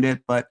find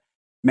it. But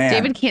man,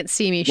 David can't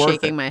see me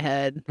shaking my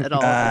head at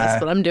all of this,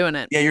 but I'm doing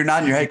it. Yeah, you're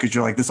nodding your head because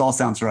you're like, this all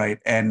sounds right.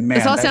 And man,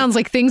 this all sounds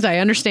like things I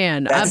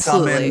understand.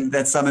 Absolutely.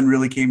 That summon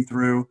really came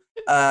through.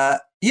 Yeah,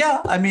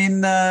 I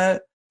mean,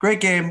 great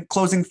game.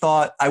 Closing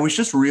thought. I was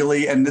just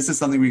really, and this is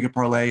something we could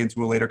parlay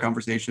into a later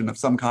conversation of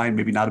some kind,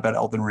 maybe not about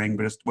Elden Ring,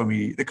 but just when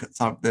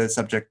the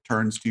subject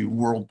turns to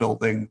world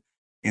building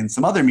in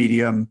some other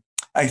medium.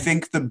 I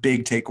think the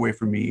big takeaway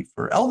for me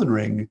for Elden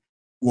Ring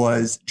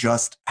was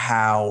just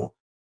how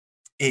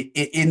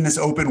in this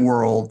open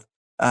world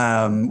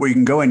where you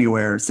can go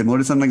anywhere, similar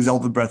to something like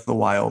Zelda Breath of the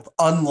Wild,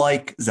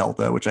 unlike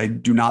Zelda, which I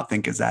do not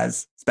think is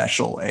as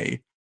special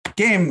a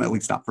game, at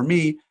least not for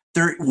me,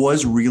 there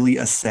was really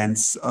a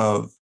sense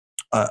of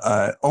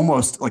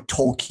almost like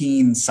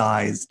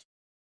Tolkien-sized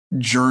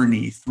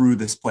journey through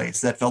this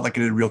place that felt like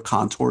it had real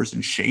contours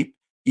and shape,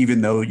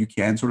 even though you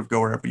can sort of go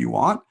wherever you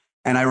want.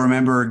 And I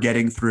remember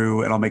getting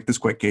through, and I'll make this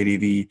quick, Katie,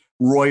 the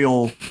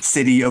royal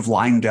city of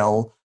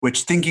Lindell,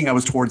 which thinking I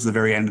was towards the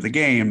very end of the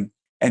game.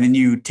 And then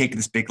you take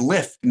this big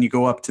lift and you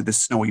go up to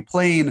this snowy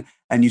plain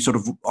and you sort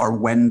of are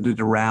wended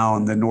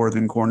around the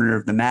northern corner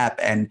of the map.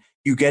 And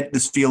you get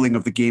this feeling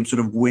of the game sort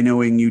of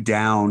winnowing you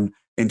down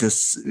into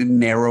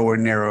narrower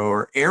and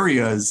narrower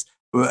areas.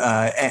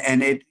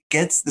 And it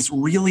gets this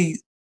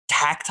really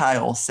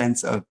tactile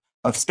sense of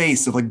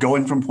space, of like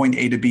going from point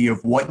A to B,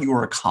 of what you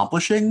are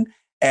accomplishing.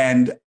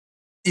 And,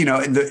 you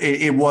know,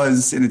 it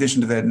was, in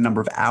addition to the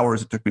number of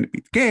hours it took me to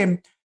beat the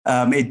game,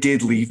 it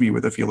did leave me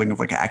with a feeling of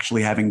like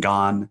actually having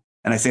gone.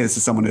 And I say this to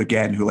someone,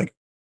 again, who like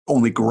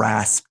only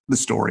grasped the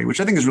story,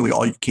 which I think is really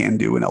all you can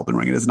do in Elden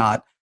Ring. It is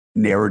not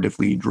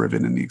narratively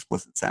driven in the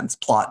explicit sense,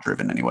 plot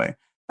driven anyway.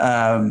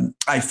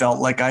 I felt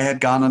like I had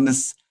gone on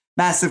this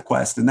massive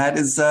quest, and that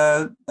is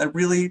a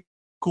really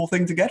cool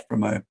thing to get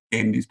from a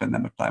game you spend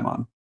that much time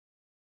on.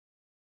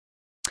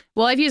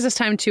 Well, I've used this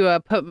time to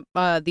put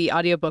the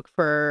audiobook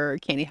for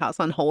Candy House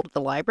on hold at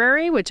the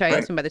library, which I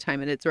assume by the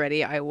time it's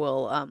ready, I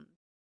will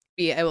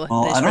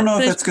Well, I don't know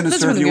if that's going to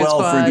serve you well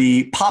for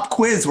the pop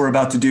quiz we're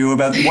about to do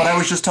about what I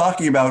was just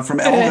talking about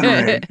from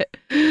Elden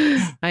Ring.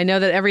 I know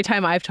that every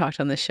time I've talked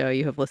on this show,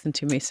 you have listened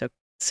to me so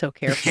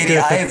carefully. Katie,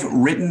 I have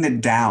written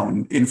it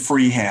down in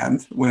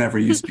freehand whenever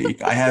you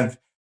speak. I have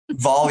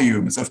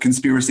volumes of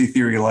conspiracy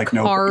theory like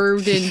notebooks.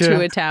 Carved into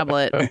a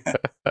tablet.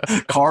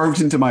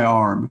 Carved into my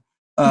arm.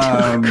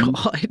 Oh,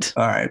 God.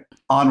 All right,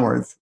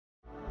 onwards.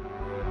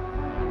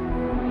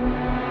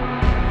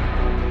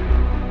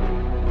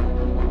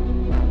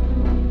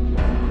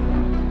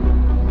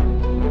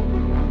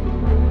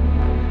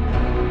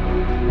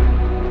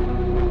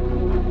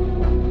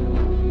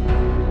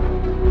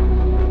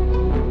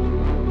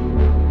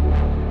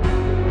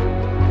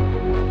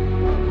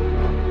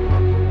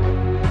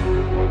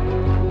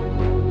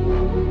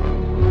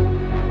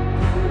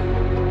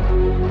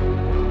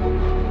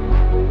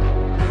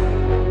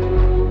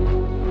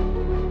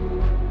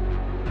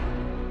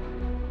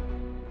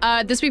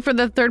 This week for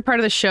the third part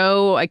of the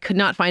show, I could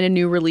not find a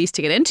new release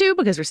to get into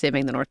because we're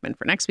saving The Northman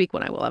for next week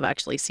when I will have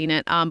actually seen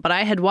it. But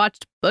I had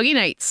watched Boogie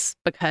Nights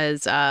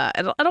because I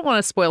don't want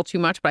to spoil too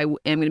much, but I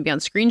am going to be on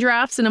Screen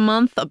Drafts in a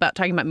month about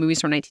talking about movies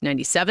from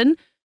 1997.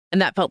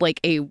 And that felt like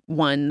a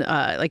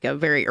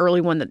very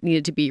early one that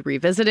needed to be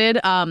revisited.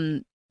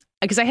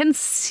 Because I hadn't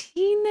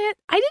seen it.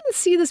 I didn't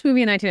see this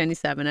movie in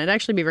 1997. I'd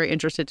actually be very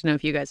interested to know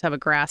if you guys have a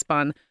grasp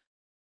on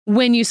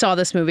when you saw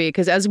this movie,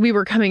 because as we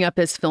were coming up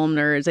as film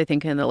nerds, I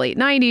think in the late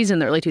 90s and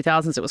the early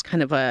 2000s, it was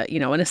kind of a,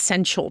 an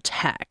essential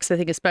text. I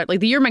think especially like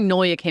the year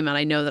Magnolia came out,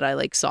 I know that I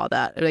like saw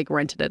that, or, like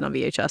rented it on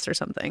VHS or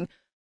something.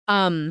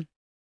 But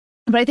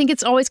I think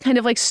it's always kind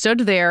of like stood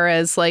there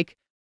as like,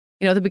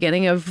 the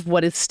beginning of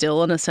what is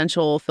still an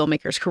essential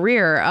filmmaker's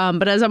career.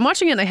 But as I'm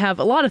watching it, I have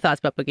a lot of thoughts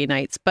about Boogie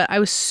Nights, but I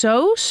was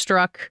so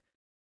struck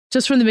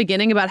just from the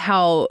beginning about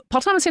how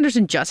Paul Thomas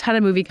Anderson just had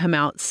a movie come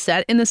out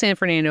set in the San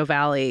Fernando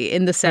Valley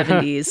in the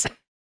 70s.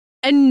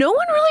 And no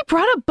one really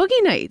brought up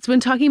Boogie Nights when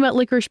talking about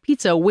Licorice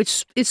Pizza,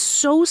 which is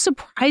so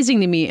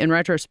surprising to me in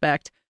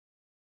retrospect.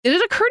 Did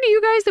it occur to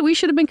you guys that we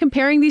should have been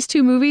comparing these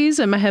two movies?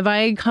 Have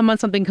I come on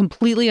something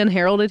completely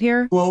unheralded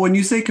here? Well, when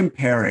you say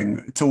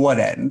comparing, to what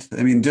end?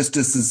 I mean, just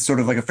as sort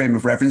of like a frame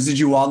of reference, did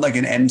you want like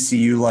an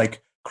MCU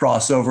like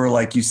crossover,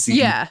 like you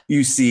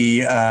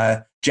see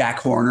Jack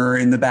Horner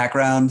in the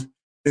background?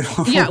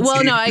 Yeah,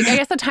 well, no, I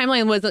guess the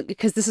timeline was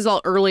because this is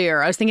all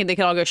earlier. I was thinking they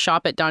could all go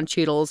shop at Don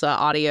Cheadle's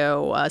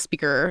audio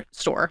speaker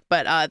store,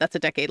 but that's a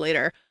decade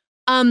later.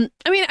 I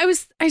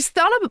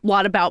thought a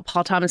lot about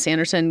Paul Thomas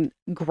Anderson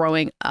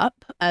growing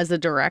up as a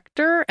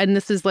director, and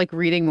this is like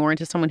reading more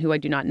into someone who I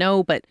do not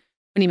know, but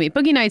when he made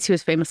Boogie Nights, he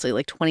was famously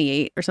like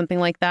 28 or something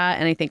like that,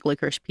 and I think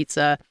Licorice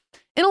Pizza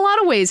in a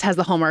lot of ways has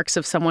the hallmarks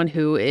of someone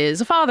who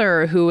is a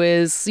father, who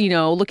is,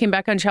 looking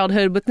back on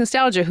childhood with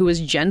nostalgia, who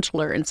is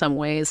gentler in some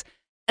ways.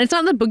 And it's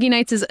not that Boogie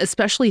Nights is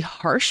especially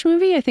harsh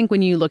movie. I think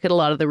when you look at a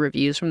lot of the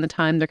reviews from the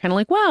time, they're kind of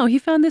like, wow, he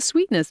found this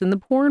sweetness in the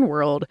porn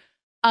world.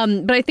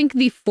 But I think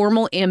the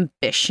formal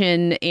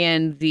ambition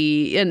and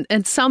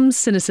and some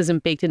cynicism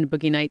baked into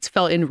Boogie Nights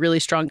fell in really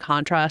strong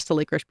contrast to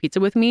Licorice Pizza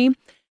with me.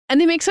 And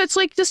they make such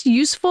like just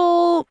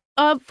useful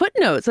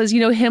footnotes, as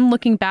him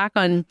looking back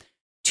on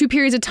 2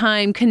 periods of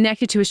time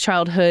connected to his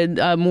childhood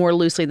more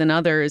loosely than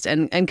others,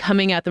 and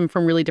coming at them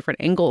from really different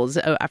angles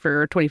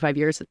after 25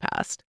 years had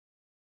passed.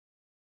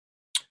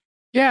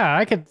 Yeah,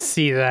 I could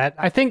see that.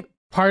 I think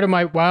part of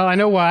I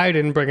know why I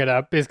didn't bring it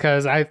up is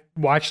because I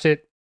watched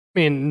it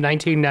in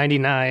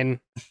 1999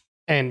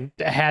 and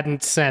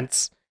hadn't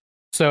since.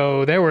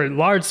 So there were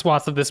large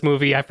swaths of this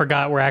movie I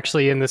forgot were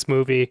actually in this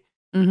movie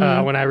when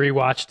I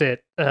rewatched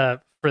it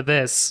for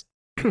this.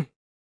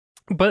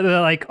 But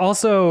like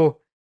also,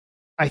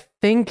 I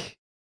think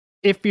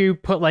if you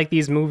put like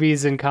these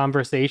movies in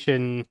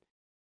conversation,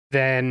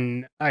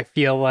 then I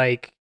feel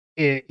like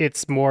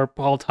it's more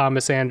Paul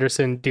Thomas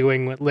Anderson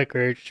doing what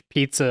Licorice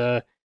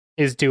Pizza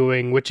is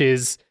doing, which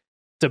is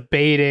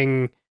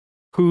debating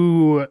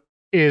who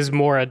is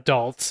more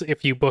adult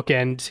if you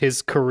bookend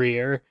his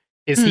career.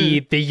 Is he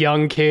the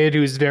young kid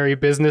who's very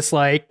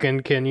businesslike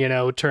and can,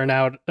 turn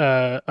out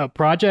a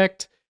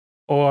project?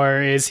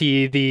 Or is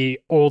he the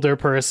older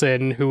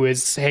person who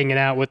is hanging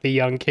out with the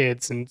young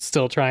kids and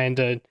still trying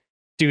to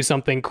do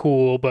something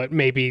cool, but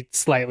maybe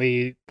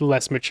slightly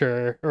less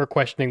mature or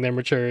questioning their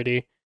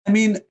maturity? I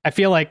mean, I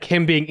feel like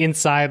him being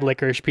inside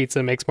Licorice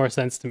Pizza makes more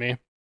sense to me.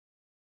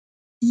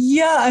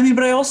 Yeah, I mean,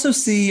 but I also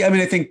see,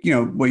 I think,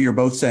 what you're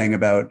both saying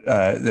about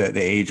the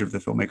age of the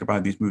filmmaker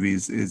behind these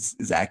movies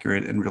is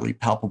accurate and really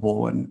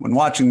palpable. And when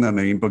watching them,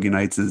 Boogie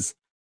Nights is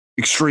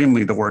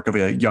extremely the work of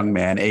a young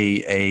man,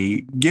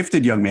 a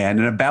gifted young man,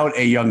 and about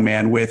a young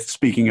man with,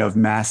 speaking of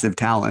massive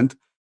talent.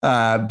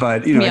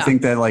 But, I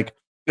think that like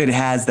it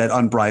has that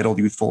unbridled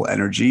youthful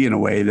energy in a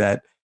way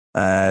that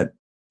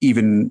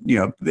even,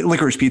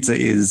 Licorice Pizza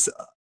is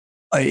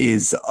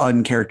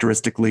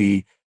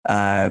uncharacteristically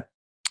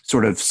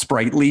sort of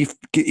sprightly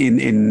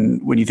in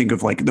when you think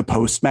of like the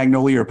post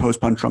Magnolia or post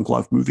Punch Drunk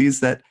Love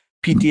movies that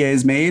PTA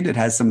has made. It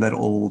has some of that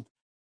old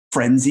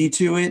frenzy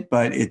to it,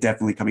 but it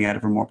definitely coming at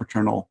it from a more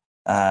paternal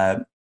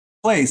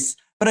place.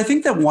 But I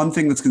think that one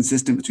thing that's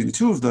consistent between the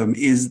two of them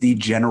is the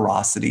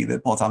generosity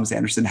that Paul Thomas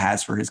Anderson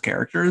has for his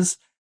characters.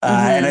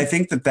 And I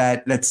think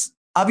that's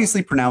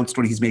obviously pronounced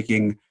when he's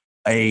making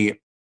a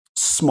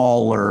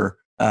smaller,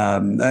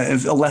 a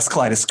less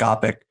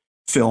kaleidoscopic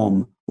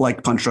film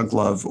like Punch Drunk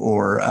Love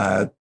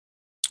or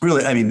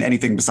really,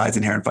 anything besides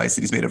Inherent Vice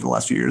that he's made over the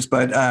last few years.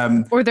 But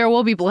or There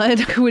Will Be Blood.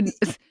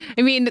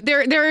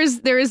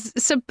 There is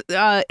some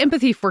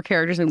empathy for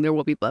characters in There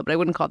Will Be Blood, but I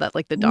wouldn't call that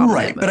like the dominant.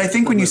 Right, but I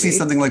think when you see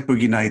something like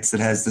Boogie Nights that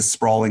has this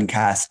sprawling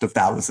cast of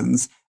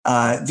thousands,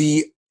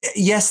 the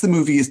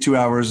movie is 2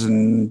 hours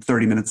and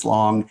 30 minutes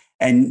long,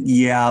 and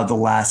the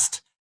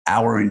last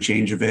hour and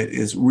change of it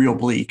is real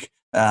bleak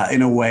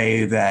in a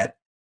way that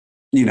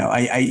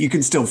you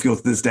can still feel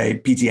to this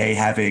day PTA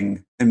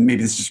having, and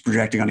maybe this is just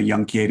projecting on a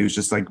young kid who's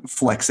just like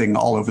flexing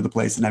all over the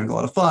place and having a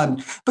lot of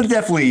fun, but it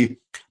definitely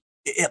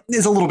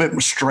is a little bit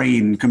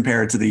strained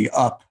compared to the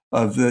up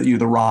of the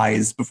the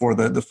rise before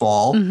the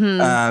fall.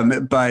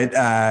 But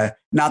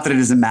not that it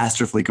isn't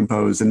masterfully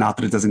composed, and not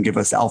that it doesn't give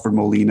us Alfred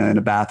Molina in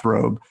a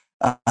bathrobe,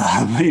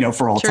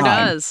 for all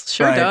time.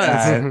 Sure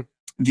does.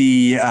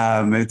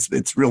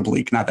 It's real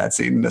bleak, not that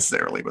scene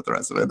necessarily, but the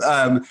rest of it.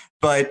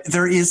 But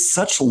there is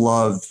such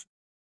love,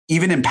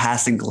 even in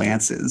passing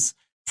glances,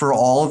 for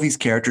all of these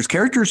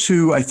characters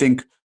who I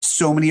think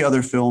so many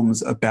other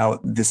films about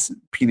this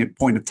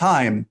point of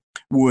time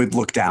would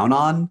look down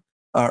on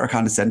or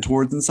condescend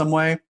towards in some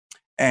way.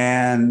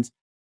 And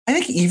I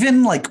think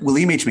even like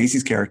William H.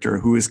 Macy's character,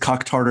 who is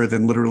cucked harder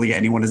than literally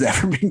anyone has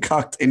ever been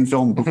cucked in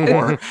film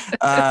before,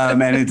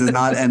 and it does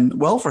not end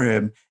well for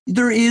him.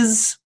 There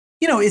is,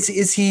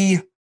 is he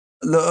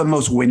the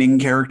most winning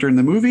character in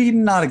the movie?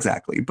 Not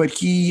exactly, but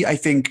I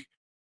think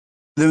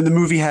the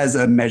movie has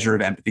a measure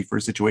of empathy for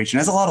a situation.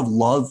 It has a lot of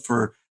love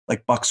for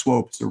like Buck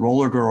Swope, the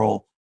Roller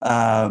Girl.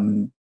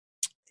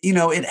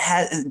 It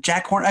has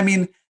Jack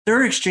Horner. There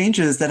are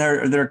exchanges that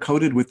are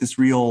coded with this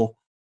real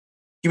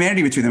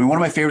humanity between them. And one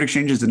of my favorite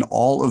exchanges in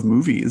all of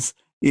movies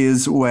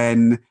is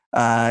when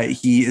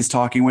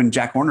when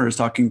Jack Horner is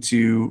talking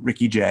to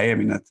Ricky Jay.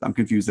 I'm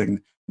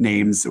confusing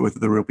names with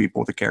the real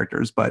people, the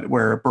characters, but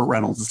where Burt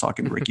Reynolds is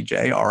talking to Ricky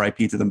Jay,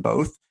 R.I.P. to them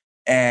both.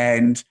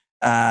 And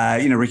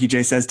Ricky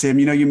Jay says to him,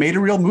 you made a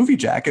real movie,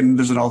 Jack. And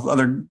there's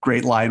another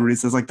great line where he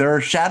says, like, there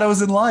are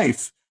shadows in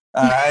life.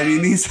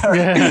 These are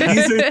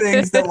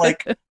things that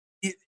like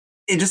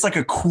in just like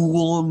a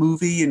cool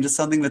movie and just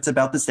something that's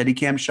about the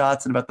Steadicam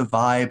shots and about the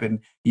vibe and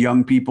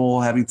young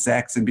people having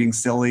sex and being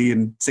silly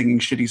and singing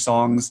shitty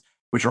songs,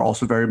 which are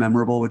also very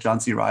memorable with John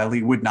C.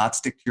 Reilly, would not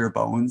stick to your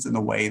bones in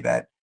the way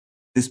that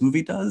this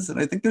movie does. And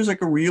I think there's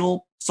like a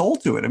real soul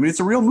to it. It's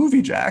a real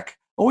movie, Jack.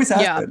 Always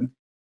has been.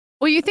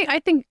 Well, I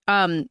think,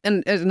 and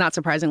not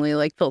surprisingly,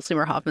 like Philip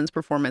Seymour Hoffman's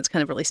performance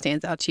kind of really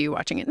stands out to you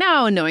watching it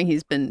now and knowing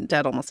he's been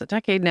dead almost a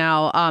decade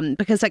now,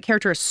 because that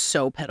character is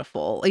so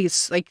pitiful.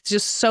 He's like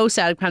just so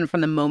sad kind of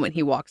from the moment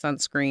he walks on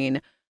screen.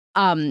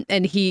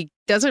 And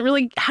doesn't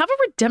really have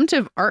a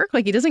redemptive arc.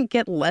 Like he doesn't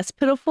get less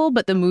pitiful,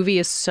 but the movie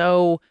is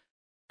so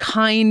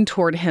kind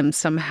toward him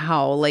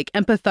somehow, like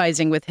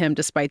empathizing with him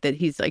despite that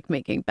he's like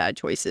making bad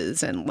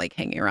choices and like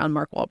hanging around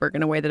Mark Wahlberg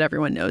in a way that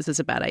everyone knows is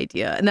a bad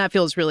idea. And that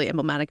feels really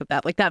emblematic of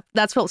that. Like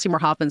that's Philip Seymour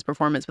Hoffman's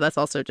performance, but that's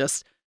also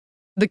just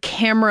the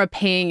camera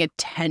paying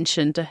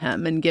attention to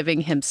him and giving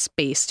him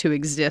space to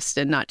exist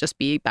and not just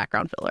be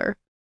background filler.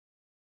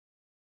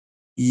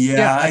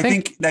 Yeah, I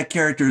think that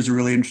character is a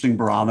really interesting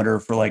barometer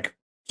for like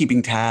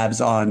keeping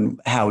tabs on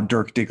how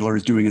Dirk Diggler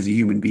is doing as a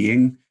human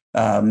being.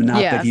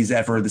 Not that he's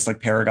ever this like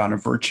paragon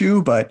of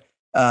virtue, but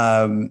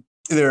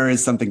there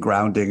is something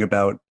grounding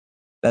about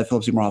that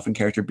Philip Seymour Hoffman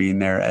character being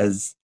there,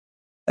 as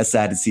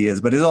sad as he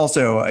is. But it's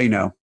also, you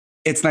know,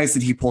 it's nice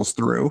that he pulls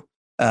through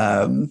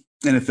in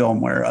a film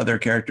where other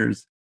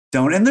characters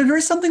don't. And there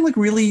is something like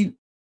really,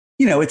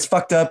 you know, it's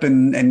fucked up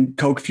and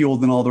coke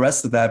fueled and all the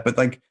rest of that. But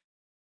like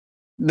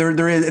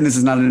there is, and this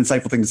is not an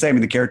insightful thing to say. I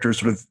mean, the character is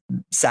sort of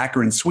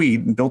saccharine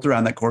sweet and built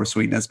around that core of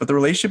sweetness. But the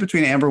relationship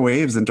between Amber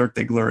Waves and Dirk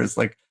Diggler is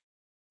like,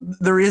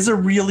 there is a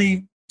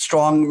really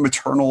strong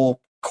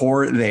maternal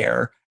core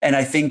there. And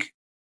I think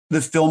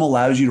the film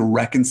allows you to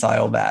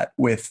reconcile that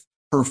with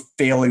her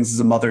failings as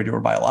a mother to her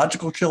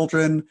biological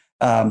children,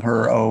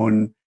 her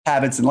own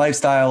habits and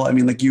lifestyle. I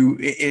mean, like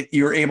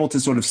you're able to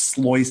sort of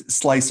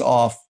slice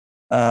off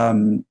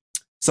some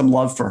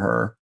love for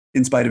her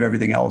in spite of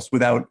everything else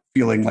without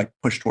feeling like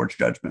pushed towards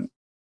judgment.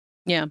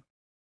 Yeah.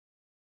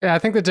 Yeah, I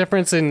think the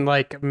difference in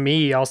like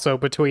me also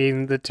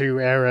between the two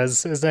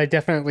eras is I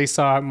definitely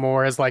saw it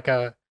more as like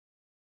a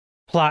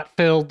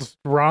plot-filled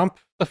romp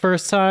the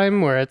first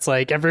time, where it's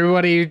like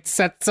everybody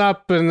sets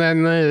up and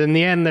then in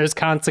the end there's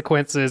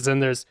consequences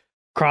and there's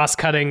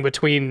cross-cutting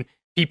between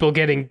people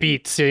getting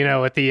beat, you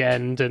know, at the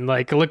end, and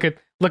like look at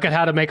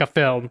how to make a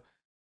film.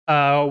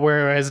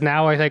 Whereas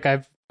now I think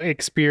I've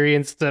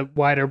experienced a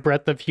wider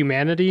breadth of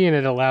humanity, and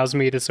it allows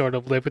me to sort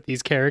of live with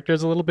these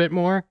characters a little bit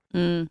more.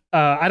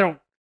 I don't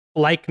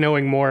like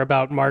knowing more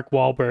about Mark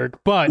Wahlberg,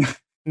 but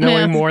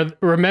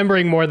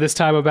remembering more this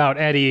time about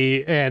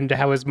Eddie and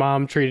how his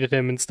mom treated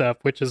him and stuff,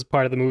 which is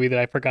part of the movie that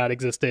I forgot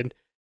existed,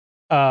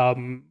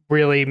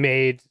 really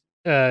made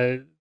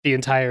the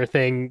entire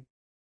thing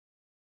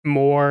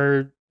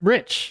more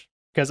rich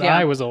because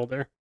I was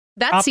older.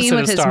 That scene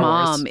with his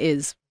mom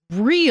is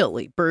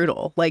really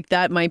brutal. Like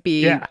that might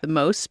be the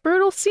most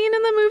brutal scene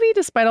in the movie,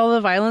 despite all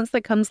the violence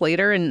that comes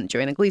later. And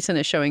Joanna Gleason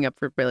is showing up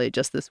for really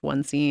just this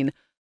one scene.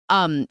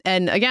 And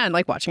again,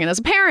 like watching it as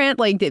a parent,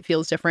 like it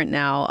feels different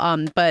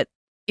now. But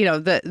you know,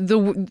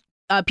 the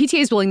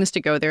PTA's willingness to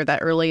go there that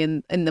early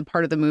in the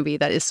part of the movie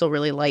that is still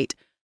really light.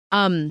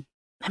 And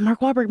Mark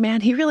Wahlberg,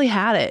 man, he really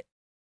had it.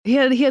 He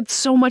had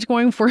so much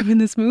going for him in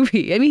this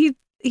movie. I mean,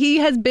 he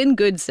has been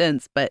good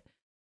since, but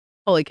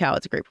holy cow,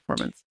 it's a great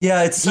performance.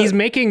 Yeah, he's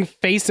making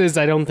faces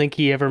I don't think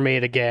he ever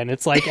made again.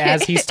 It's like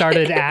as he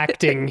started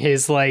acting,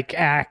 his like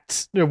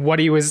what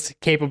he was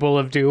capable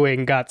of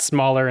doing got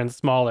smaller and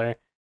smaller.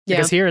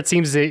 Because here it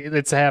seems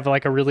to have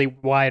like a really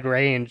wide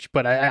range,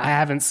 but I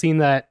haven't seen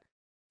that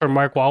from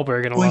Mark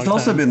Wahlberg in a long time. He's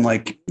also been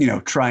like, you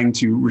know, trying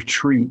to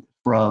retreat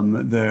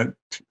from the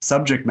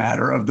subject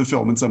matter of the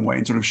film in some way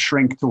and sort of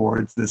shrink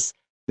towards this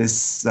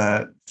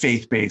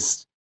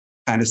faith-based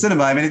kind of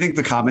cinema. I mean, I think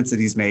the comments that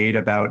he's made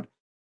about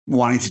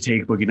wanting to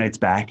take Boogie Nights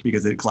back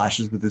because it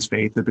clashes with his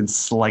faith have been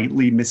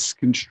slightly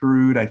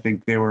misconstrued. I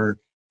think they were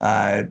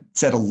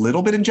said a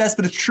little bit in jest,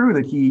 but it's true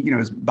that he, you know,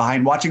 is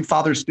behind watching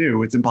Father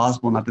Stew. It's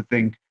impossible not to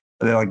think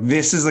that they're like,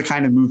 this is the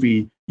kind of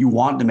movie you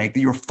want to make, that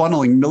you're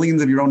funneling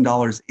millions of your own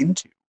dollars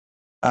into,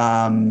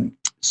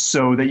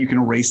 so that you can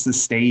erase the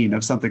stain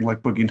of something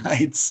like Boogie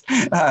Nights.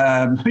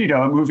 You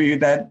know, a movie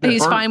that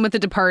he's fine with The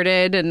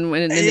Departed and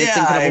its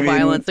incredible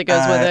violence that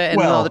goes with it,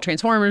 and all the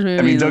Transformers movies.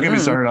 I mean, don't get me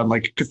started on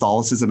like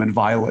Catholicism and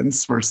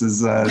violence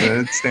versus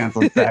the stance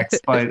on sex,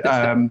 but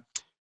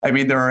I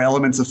mean, there are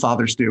elements of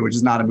Father Stew, which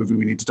is not a movie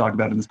we need to talk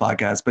about in this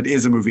podcast, but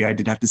is a movie I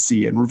did have to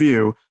see and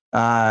review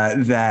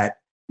that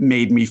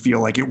made me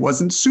feel like it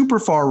wasn't super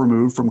far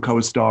removed from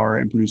co-star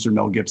and producer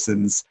Mel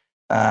Gibson's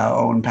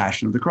own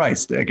Passion of the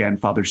Christ. Again,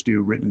 Father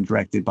Stew, written and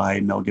directed by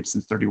Mel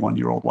Gibson's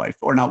 31-year-old wife,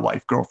 or not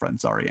wife, girlfriend,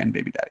 sorry, and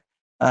baby daddy.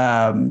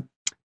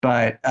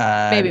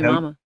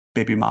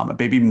 Baby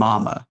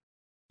mama.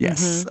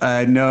 Yes,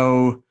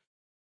 no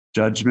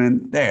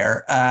judgment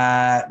there.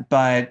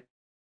 But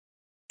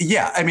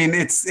yeah, I mean,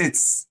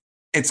 it's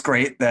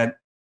great that,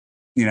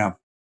 you know,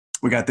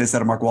 we got this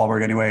out of Mark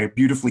Wahlberg anyway,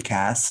 beautifully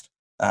cast.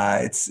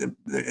 It's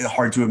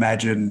hard to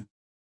imagine.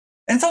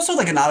 And it's also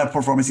like not a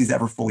performance he's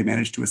ever fully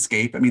managed to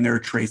escape. I mean, there are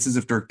traces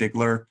of Dirk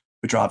Diggler,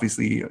 which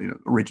obviously, you know,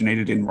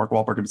 originated in Mark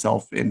Wahlberg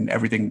himself in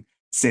everything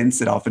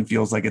since. It often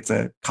feels like it's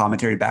a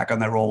commentary back on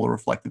that role or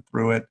reflected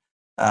through it,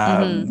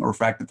 or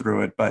refracted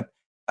through it. But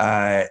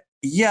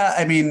yeah,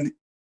 I mean,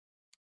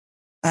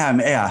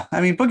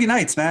 Boogie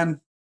Nights, man,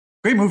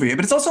 great movie.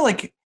 But it's also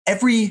like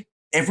every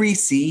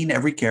scene,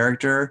 every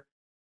character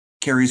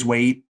carries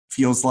weight,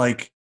 feels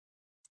like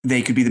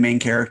they could be the main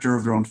character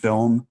of their own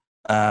film.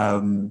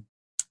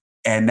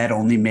 And that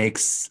only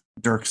makes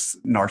Dirk's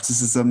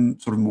narcissism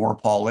sort of more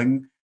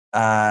appalling.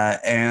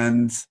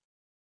 And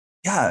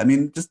yeah, I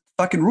mean, just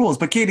fucking rules.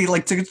 But Katie,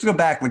 like to go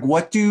back, like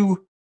what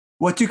do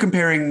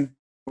comparing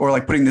or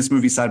like putting this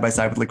movie side by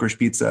side with Licorice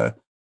Pizza?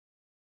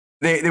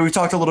 We've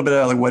talked a little bit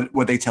about like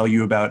what they tell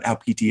you about how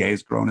PTA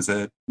has grown as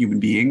a human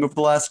being over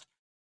the last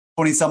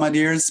 20 some odd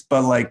years.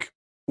 But like,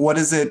 what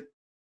does it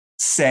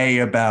say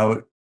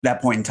about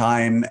that point in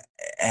time?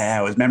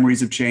 How his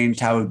memories have changed?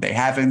 How they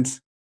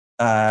haven't?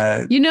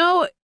 I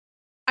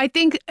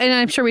think, and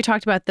I'm sure we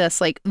talked about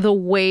this, like the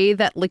way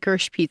that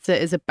Licorice Pizza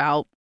is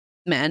about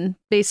men,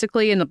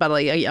 basically, and about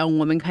like a young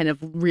woman kind of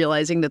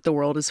realizing that the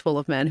world is full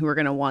of men who are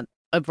going to want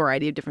a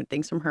variety of different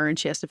things from her, and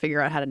she has to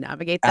figure out how to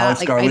navigate that. Alex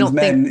like, Garland's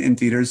Men in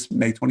theaters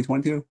May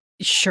 2022.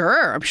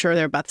 Sure, I'm sure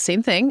they're about the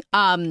same thing.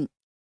 I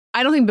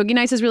don't think Boogie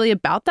Nights is really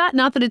about that.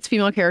 Not that its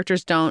female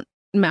characters don't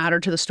matter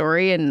to the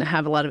story and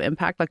have a lot of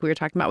impact, like we were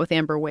talking about with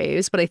Amber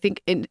Waves. But I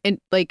think in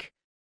like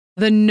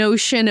the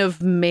notion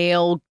of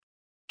male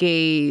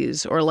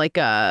gaze or like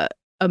a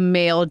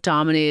male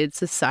dominated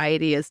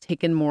society is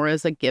taken more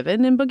as a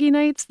given in Boogie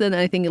Nights than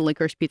I think in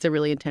Licorice Pizza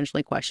really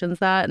intentionally questions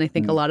that. And I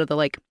think a lot of the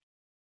like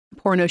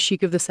porno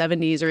chic of the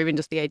 70s, or even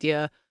just the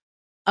idea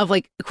of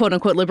like quote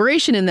unquote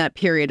liberation in that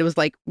period, it was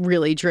like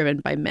really driven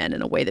by men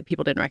in a way that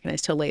people didn't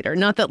recognize till later.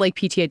 Not that like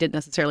PTA didn't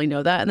necessarily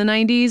know that in the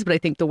 90s, but I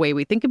think the way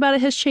we think about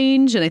it has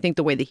changed, and I think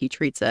the way that he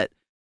treats it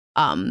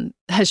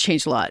has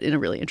changed a lot in a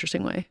really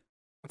interesting way.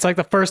 It's like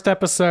the first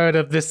episode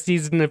of this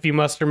season of You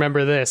Must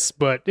Remember This,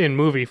 but in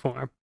movie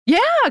form. Yeah,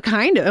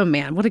 kind of. Oh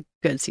man, what a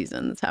good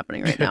season that's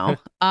happening right now.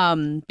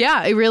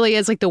 Yeah, it really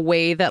is like the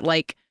way that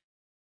like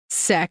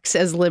sex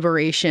as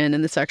liberation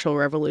and the sexual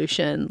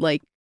revolution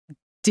like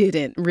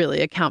didn't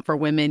really account for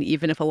women,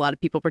 even if a lot of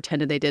people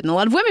pretended they did, and a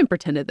lot of women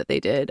pretended that they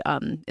did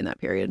in that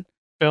period.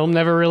 Film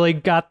never really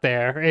got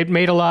there. It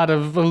made a lot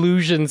of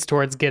allusions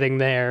towards getting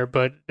there,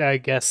 but I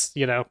guess,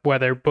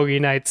 whether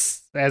Boogie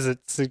Nights, as it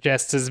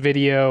suggests, is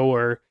video,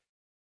 or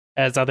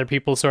as other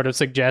people sort of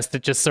suggest,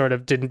 it just sort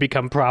of didn't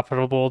become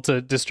profitable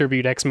to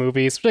distribute X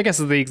movies, which I guess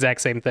is the exact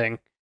same thing.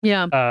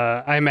 Yeah.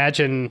 I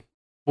imagine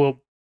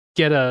we'll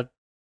get a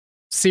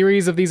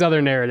series of these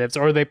other narratives,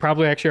 or they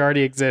probably actually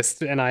already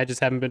exist, and I just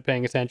haven't been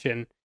paying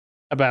attention,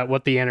 about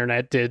what the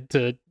internet did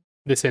to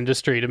this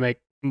industry to make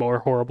more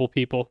horrible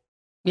people.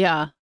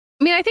 Yeah.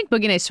 I mean, I think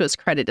Boogie Nights, to its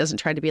credit, doesn't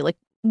try to be like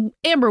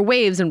Amber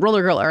Waves and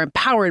Roller Girl are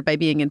empowered by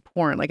being in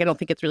porn. Like, I don't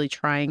think it's really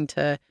trying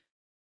to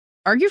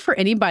argue for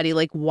anybody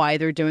like why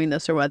they're doing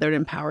this or whether it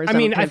empowers them. I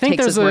mean, I think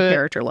takes there's more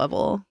character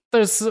level.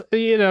 There's,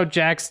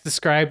 Jack's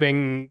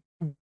describing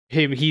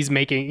him. He's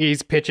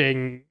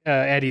pitching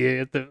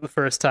Eddie the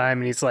first time,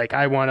 and he's like,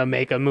 I want to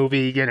make a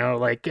movie,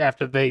 like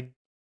after they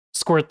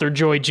squirt their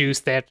joy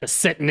juice, they have to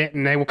sit in it,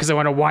 and because I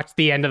want to watch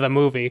the end of the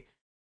movie.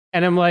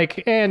 And I'm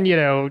like,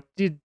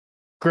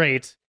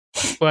 great,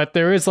 but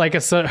there is like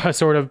a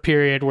sort of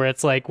period where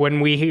it's like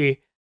when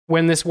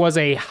this was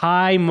a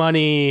high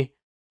money,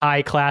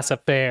 high class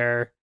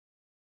affair,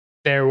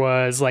 there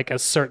was like a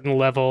certain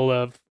level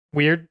of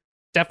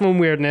definite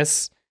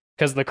weirdness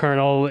because the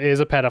Colonel is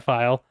a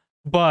pedophile,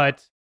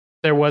 but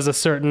there was a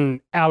certain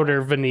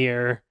outer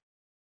veneer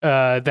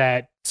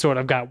that sort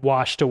of got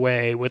washed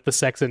away with the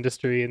sex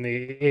industry in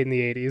the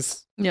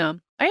 80s. Yeah,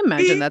 I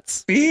imagine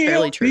that's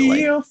fairly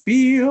true.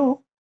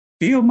 Feel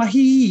my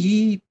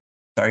heat.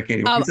 Sorry,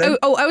 Katie. I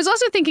was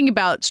also thinking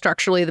about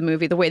structurally the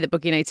movie, the way that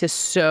Boogie Nights is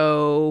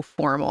so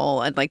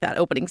formal, and like that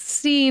opening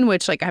scene,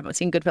 which like I haven't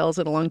seen Goodfellas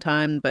in a long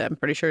time, but I'm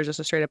pretty sure it's just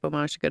a straight up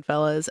homage to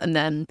Goodfellas. And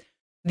then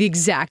the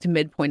exact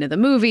midpoint of the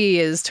movie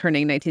is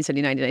turning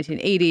 1979 to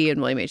 1980, and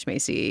William H.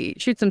 Macy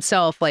shoots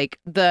himself. Like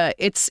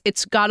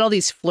it's got all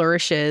these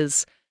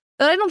flourishes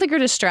that I don't think are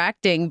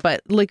distracting,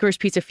 but Licorice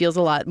Pizza feels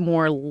a lot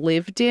more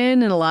lived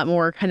in and a lot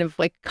more kind of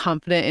like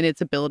confident in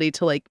its ability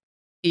to like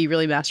be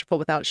really masterful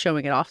without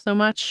showing it off so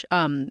much.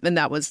 And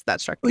that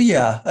struck me. Well,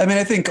 yeah. I mean,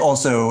 I think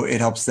also it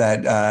helps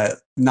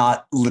that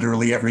not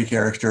literally every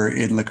character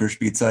in Licorice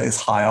Pizza is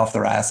high off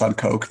their ass on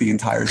coke the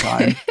entire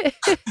time.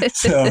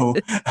 So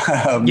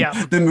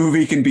the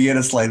movie can be at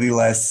a slightly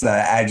less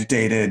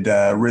agitated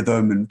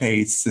rhythm and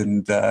pace,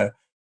 and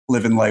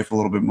living life a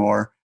little bit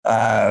more.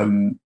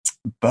 I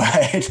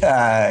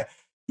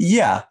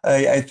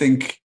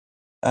think,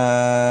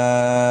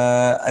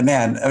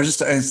 man, I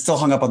was still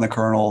hung up on the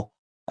Colonel.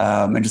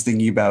 And just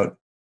thinking about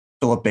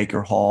Philip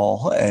Baker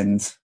Hall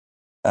and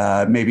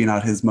maybe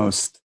not his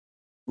most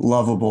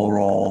lovable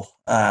role,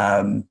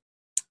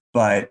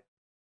 but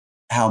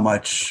how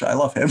much I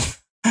love him.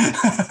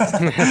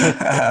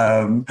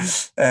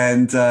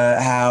 And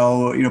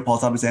how, Paul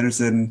Thomas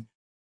Anderson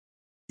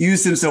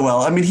used him so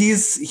well. I mean, he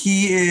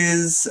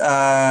is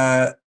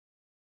the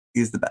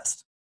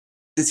best.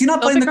 Is he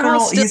not playing the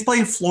Colonel? He's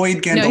playing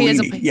Floyd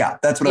Gandolini. Yeah,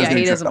 that's what I was going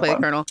to he doesn't play the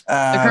Colonel.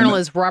 The Colonel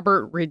is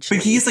Robert Ridgely.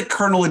 But he's the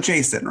Colonel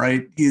adjacent,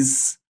 right?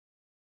 He's...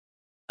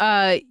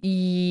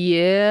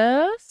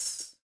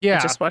 Yes. Yeah.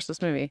 I just watched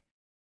this movie.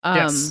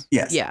 Yes.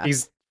 Yeah.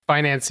 He's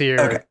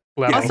financier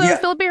level. Also,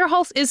 Philip Baker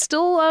Hall is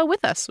still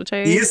with us, which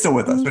he is still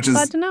with us, which is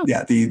glad to know.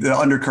 Yeah, the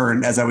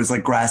undercurrent as I was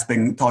like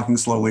grasping, talking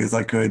slowly as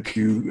I could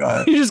to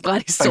You're just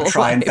glad he's still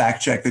try and alive.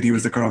 fact check that he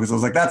was the colonel, because I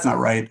was like, that's not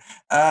right.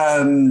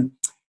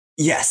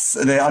 Yes,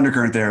 the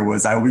undercurrent there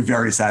was I will be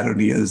very sad when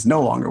he is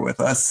no longer with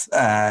us.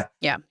 Yeah,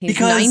 he's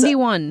because,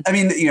 91. I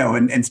mean, you know,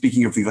 and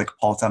speaking of the like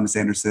Paul Thomas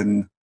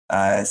Anderson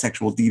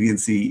sexual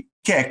deviancy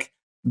kick,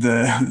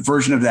 the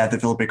version of that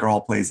Philip Baker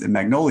Hall plays in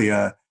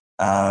Magnolia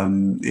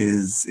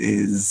is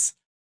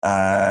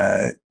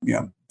you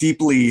know,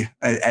 deeply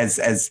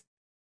as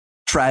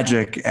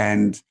tragic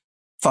and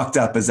fucked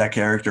up as that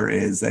character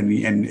is, and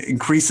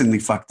increasingly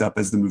fucked up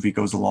as the movie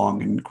goes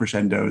along and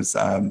crescendos.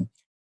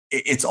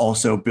 It's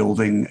also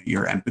building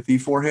your empathy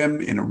for him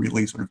in a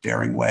really sort of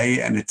daring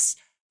way, and it's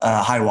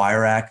a high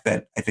wire act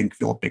that I think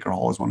Philip Baker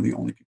Hall is one of the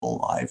only people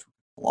alive who can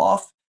pull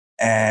off.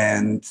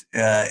 And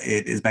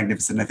it is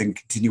magnificent. I think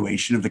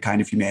continuation of the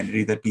kind of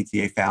humanity that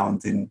PTA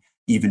found in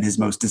even his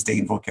most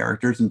disdainful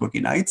characters in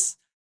Boogie Nights.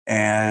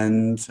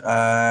 And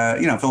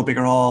you know, Philip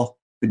Baker Hall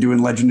been doing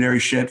legendary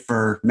shit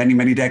for many,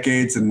 many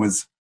decades, and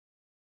was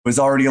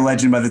already a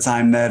legend by the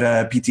time that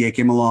PTA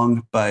came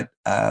along. But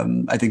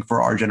I think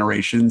for our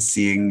generation,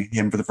 seeing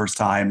him for the first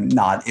time,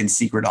 not in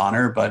Secret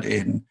Honor, but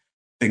in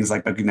things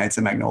like Boogie Nights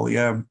and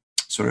Magnolia,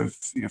 sort of,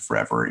 you know,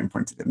 forever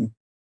imprinted him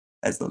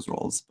as those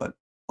roles. But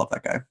love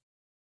that guy.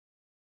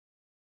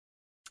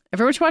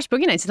 Everyone should watch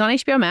Boogie Nights. It's on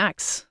HBO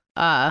Max.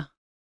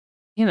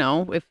 You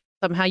know, if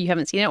somehow you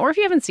haven't seen it, or if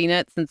you haven't seen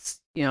it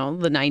since, you know,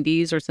 the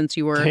 90s, or since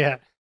you were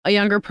a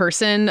younger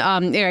person.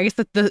 Yeah, I guess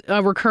the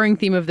recurring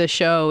theme of this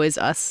show is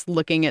us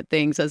looking at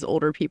things as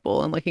older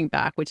people and looking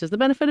back, which is the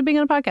benefit of being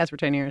on a podcast for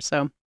 10 years.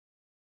 So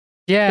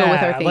yeah, go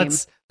with our theme.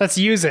 Let's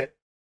use it.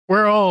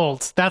 We're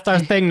old. That's our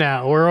thing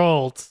now. We're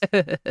old.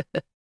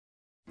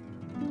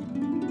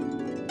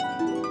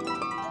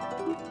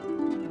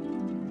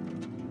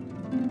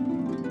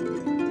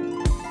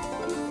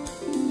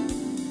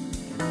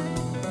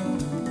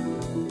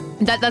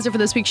 That does it for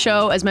this week's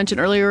show. As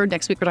mentioned earlier,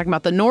 next week we're talking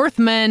about The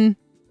Northman.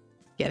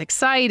 Get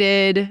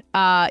excited.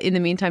 In the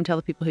meantime, tell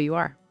the people who you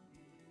are.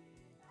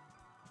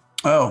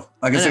 Oh,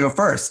 I guess I go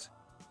first.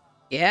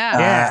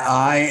 Yeah.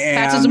 I am.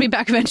 Patches will be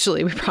back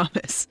eventually, we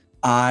promise.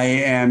 I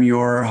am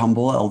your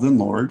humble Elden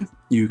Lord.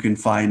 You can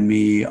find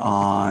me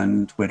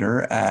on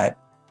Twitter at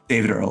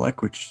David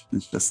Ehrlich, which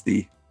is just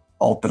the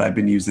alt that I've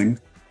been using.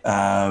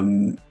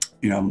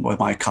 You know, with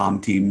my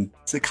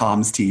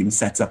comms team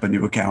sets up a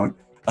new account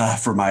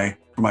for my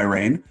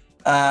reign.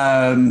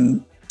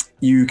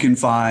 You can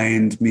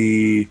find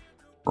me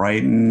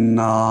writing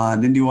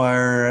on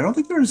IndieWire. I don't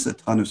think there's a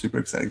ton of super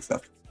exciting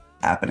stuff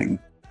happening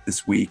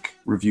this week.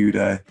 Reviewed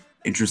a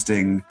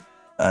interesting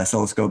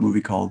Telescope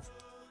movie called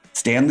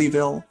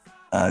Stanleyville,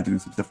 doing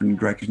some stuff in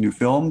Director's new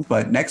film.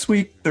 But next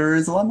week there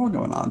is a lot more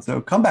going on, so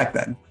come back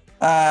then.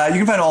 You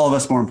can find all of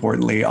us, more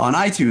importantly, on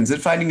iTunes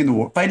at Fighting in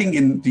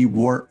the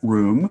War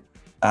Room.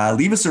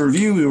 Leave us a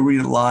review. We'll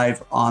read it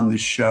live on the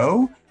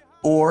show.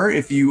 Or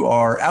if you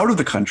are out of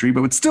the country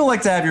but would still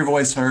like to have your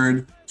voice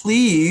heard,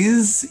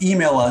 please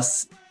email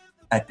us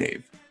at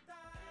Dave.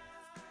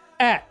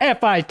 At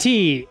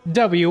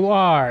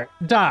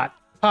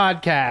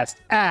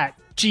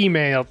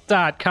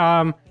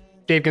fitwr.podcast@gmail.com.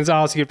 Dave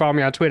Gonzalez. You can follow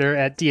me on Twitter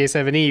at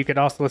DA7E. You can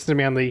also listen to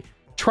me on the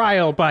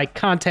Trial by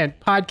Content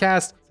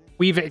podcast.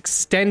 We've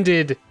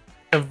extended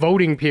the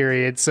voting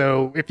period,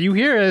 so if you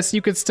hear us,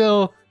 you could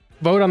still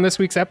vote on this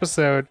week's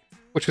episode,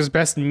 which was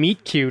Best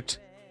Meet Cute.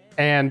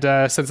 And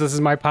since this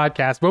is my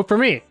podcast, vote for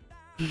me.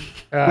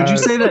 Would you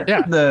say that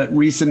the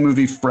recent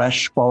movie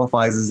Fresh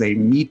qualifies as a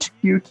meet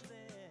cute?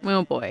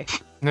 Oh boy.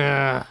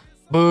 Boo.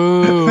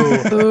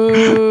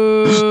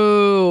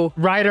 Boo.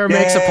 Writer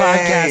makes a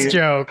podcast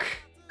joke.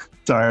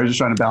 Sorry, I was just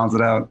trying to balance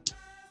it out.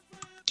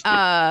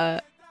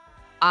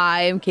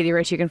 I'm Katie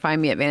Rich. You can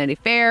find me at Vanity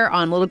Fair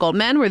on Little Gold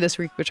Men, where this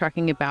week we're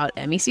talking about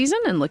Emmy season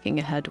and looking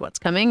ahead to what's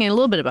coming, and a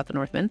little bit about The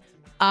Northman,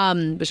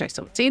 which I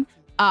still haven't seen.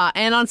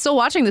 And on Still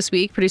Watching this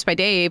week, produced by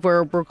Dave,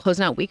 where we're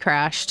closing out We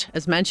Crashed,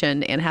 as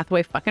mentioned. Anne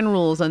Hathaway fucking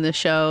rules on this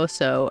show,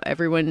 so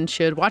everyone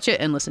should watch it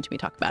and listen to me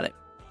talk about it.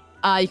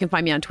 You can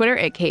find me on Twitter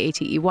at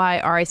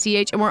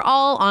KATEYRICH, and we're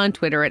all on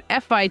Twitter at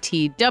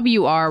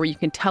FITWR, where you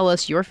can tell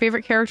us your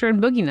favorite character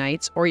in Boogie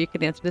Nights, or you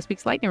can answer this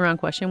week's lightning round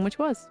question, which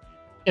was,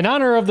 in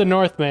honor of The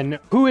Northman,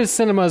 who is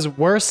cinema's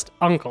worst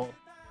uncle?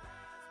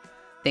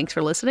 Thanks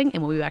for listening,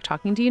 and we'll be back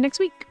talking to you next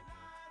week.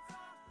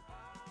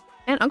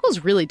 And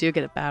uncles really do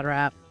get a bad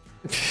rap.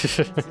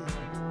 People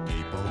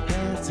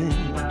dancing.